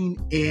leading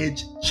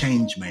edge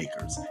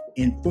changemakers,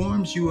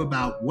 informs you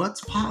about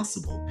what's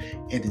possible,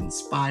 and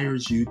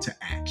inspires you to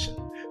action.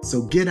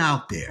 So get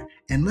out there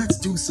and let's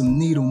do some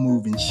needle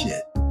moving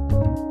shit.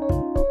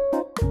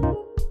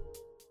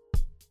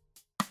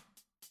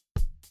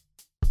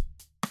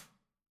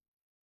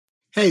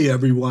 Hey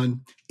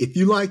everyone, if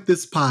you like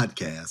this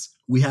podcast,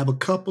 we have a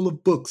couple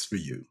of books for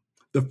you.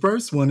 The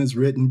first one is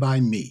written by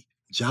me,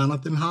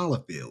 Johnathan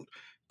Holifield,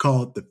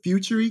 called The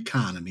Future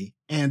Economy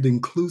and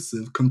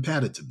Inclusive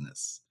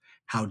Competitiveness: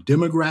 How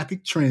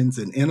Demographic Trends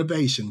and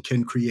Innovation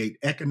Can Create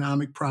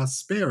Economic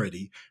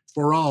Prosperity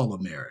for All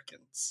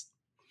Americans.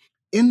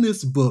 In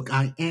this book,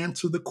 I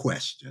answer the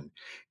question,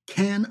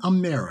 can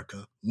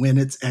America win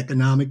its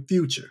economic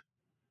future?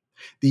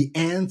 The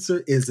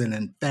answer is an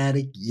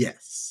emphatic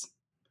yes.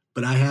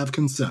 But I have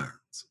concerns.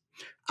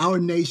 Our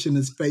nation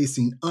is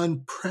facing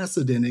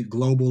unprecedented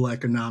global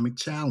economic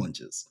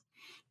challenges.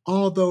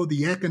 Although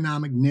the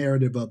economic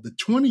narrative of the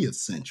 20th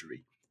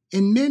century,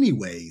 in many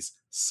ways,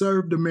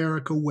 served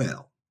America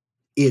well,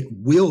 it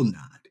will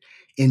not,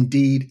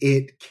 indeed,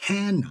 it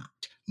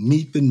cannot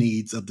meet the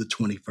needs of the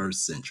 21st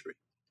century.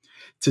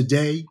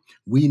 Today,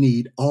 we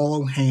need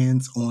all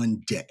hands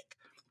on deck,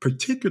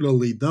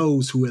 particularly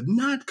those who have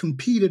not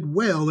competed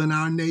well in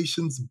our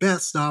nation's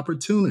best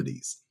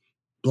opportunities: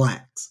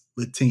 Blacks,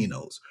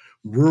 Latinos,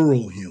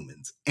 rural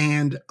humans,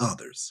 and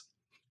others.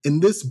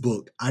 In this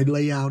book, I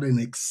lay out an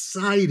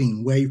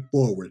exciting way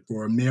forward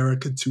for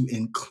America to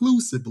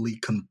inclusively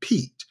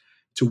compete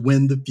to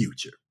win the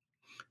future.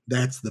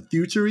 That's The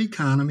Future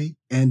Economy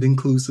and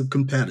Inclusive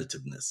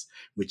Competitiveness,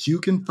 which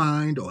you can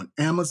find on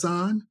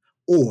Amazon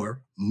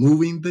or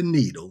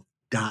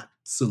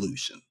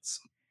movingtheneedle.solutions.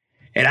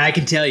 And I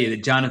can tell you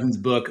that Jonathan's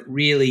book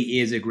really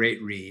is a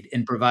great read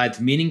and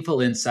provides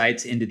meaningful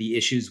insights into the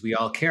issues we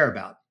all care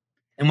about.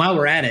 And while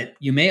we're at it,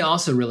 you may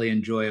also really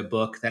enjoy a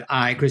book that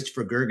I,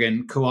 Christopher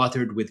Gergen,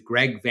 co-authored with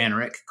Greg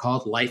Vanerick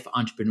called Life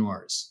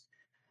Entrepreneurs.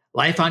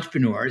 Life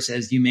Entrepreneurs,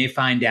 as you may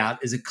find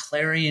out, is a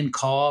clarion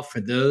call for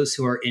those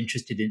who are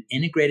interested in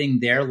integrating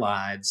their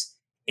lives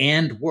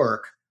and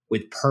work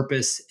with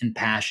purpose and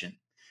passion.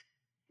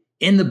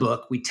 In the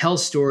book, we tell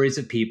stories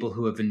of people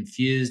who have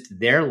infused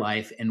their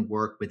life and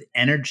work with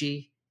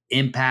energy,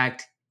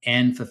 impact,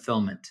 and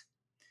fulfillment.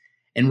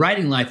 In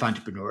writing Life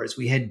Entrepreneurs,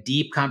 we had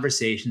deep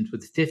conversations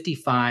with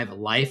 55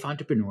 life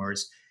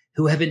entrepreneurs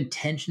who have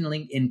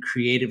intentionally and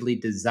creatively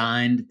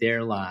designed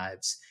their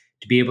lives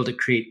to be able to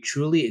create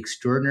truly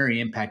extraordinary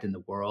impact in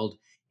the world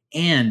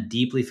and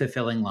deeply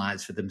fulfilling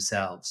lives for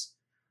themselves.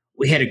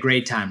 We had a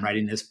great time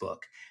writing this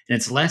book, and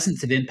its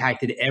lessons have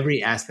impacted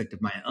every aspect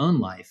of my own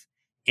life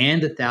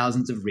and the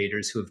thousands of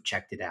readers who have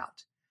checked it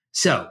out.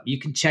 So you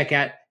can check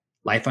out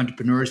Life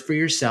Entrepreneurs for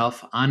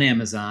yourself on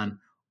Amazon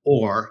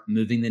or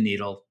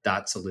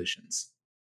movingtheneedle.solutions.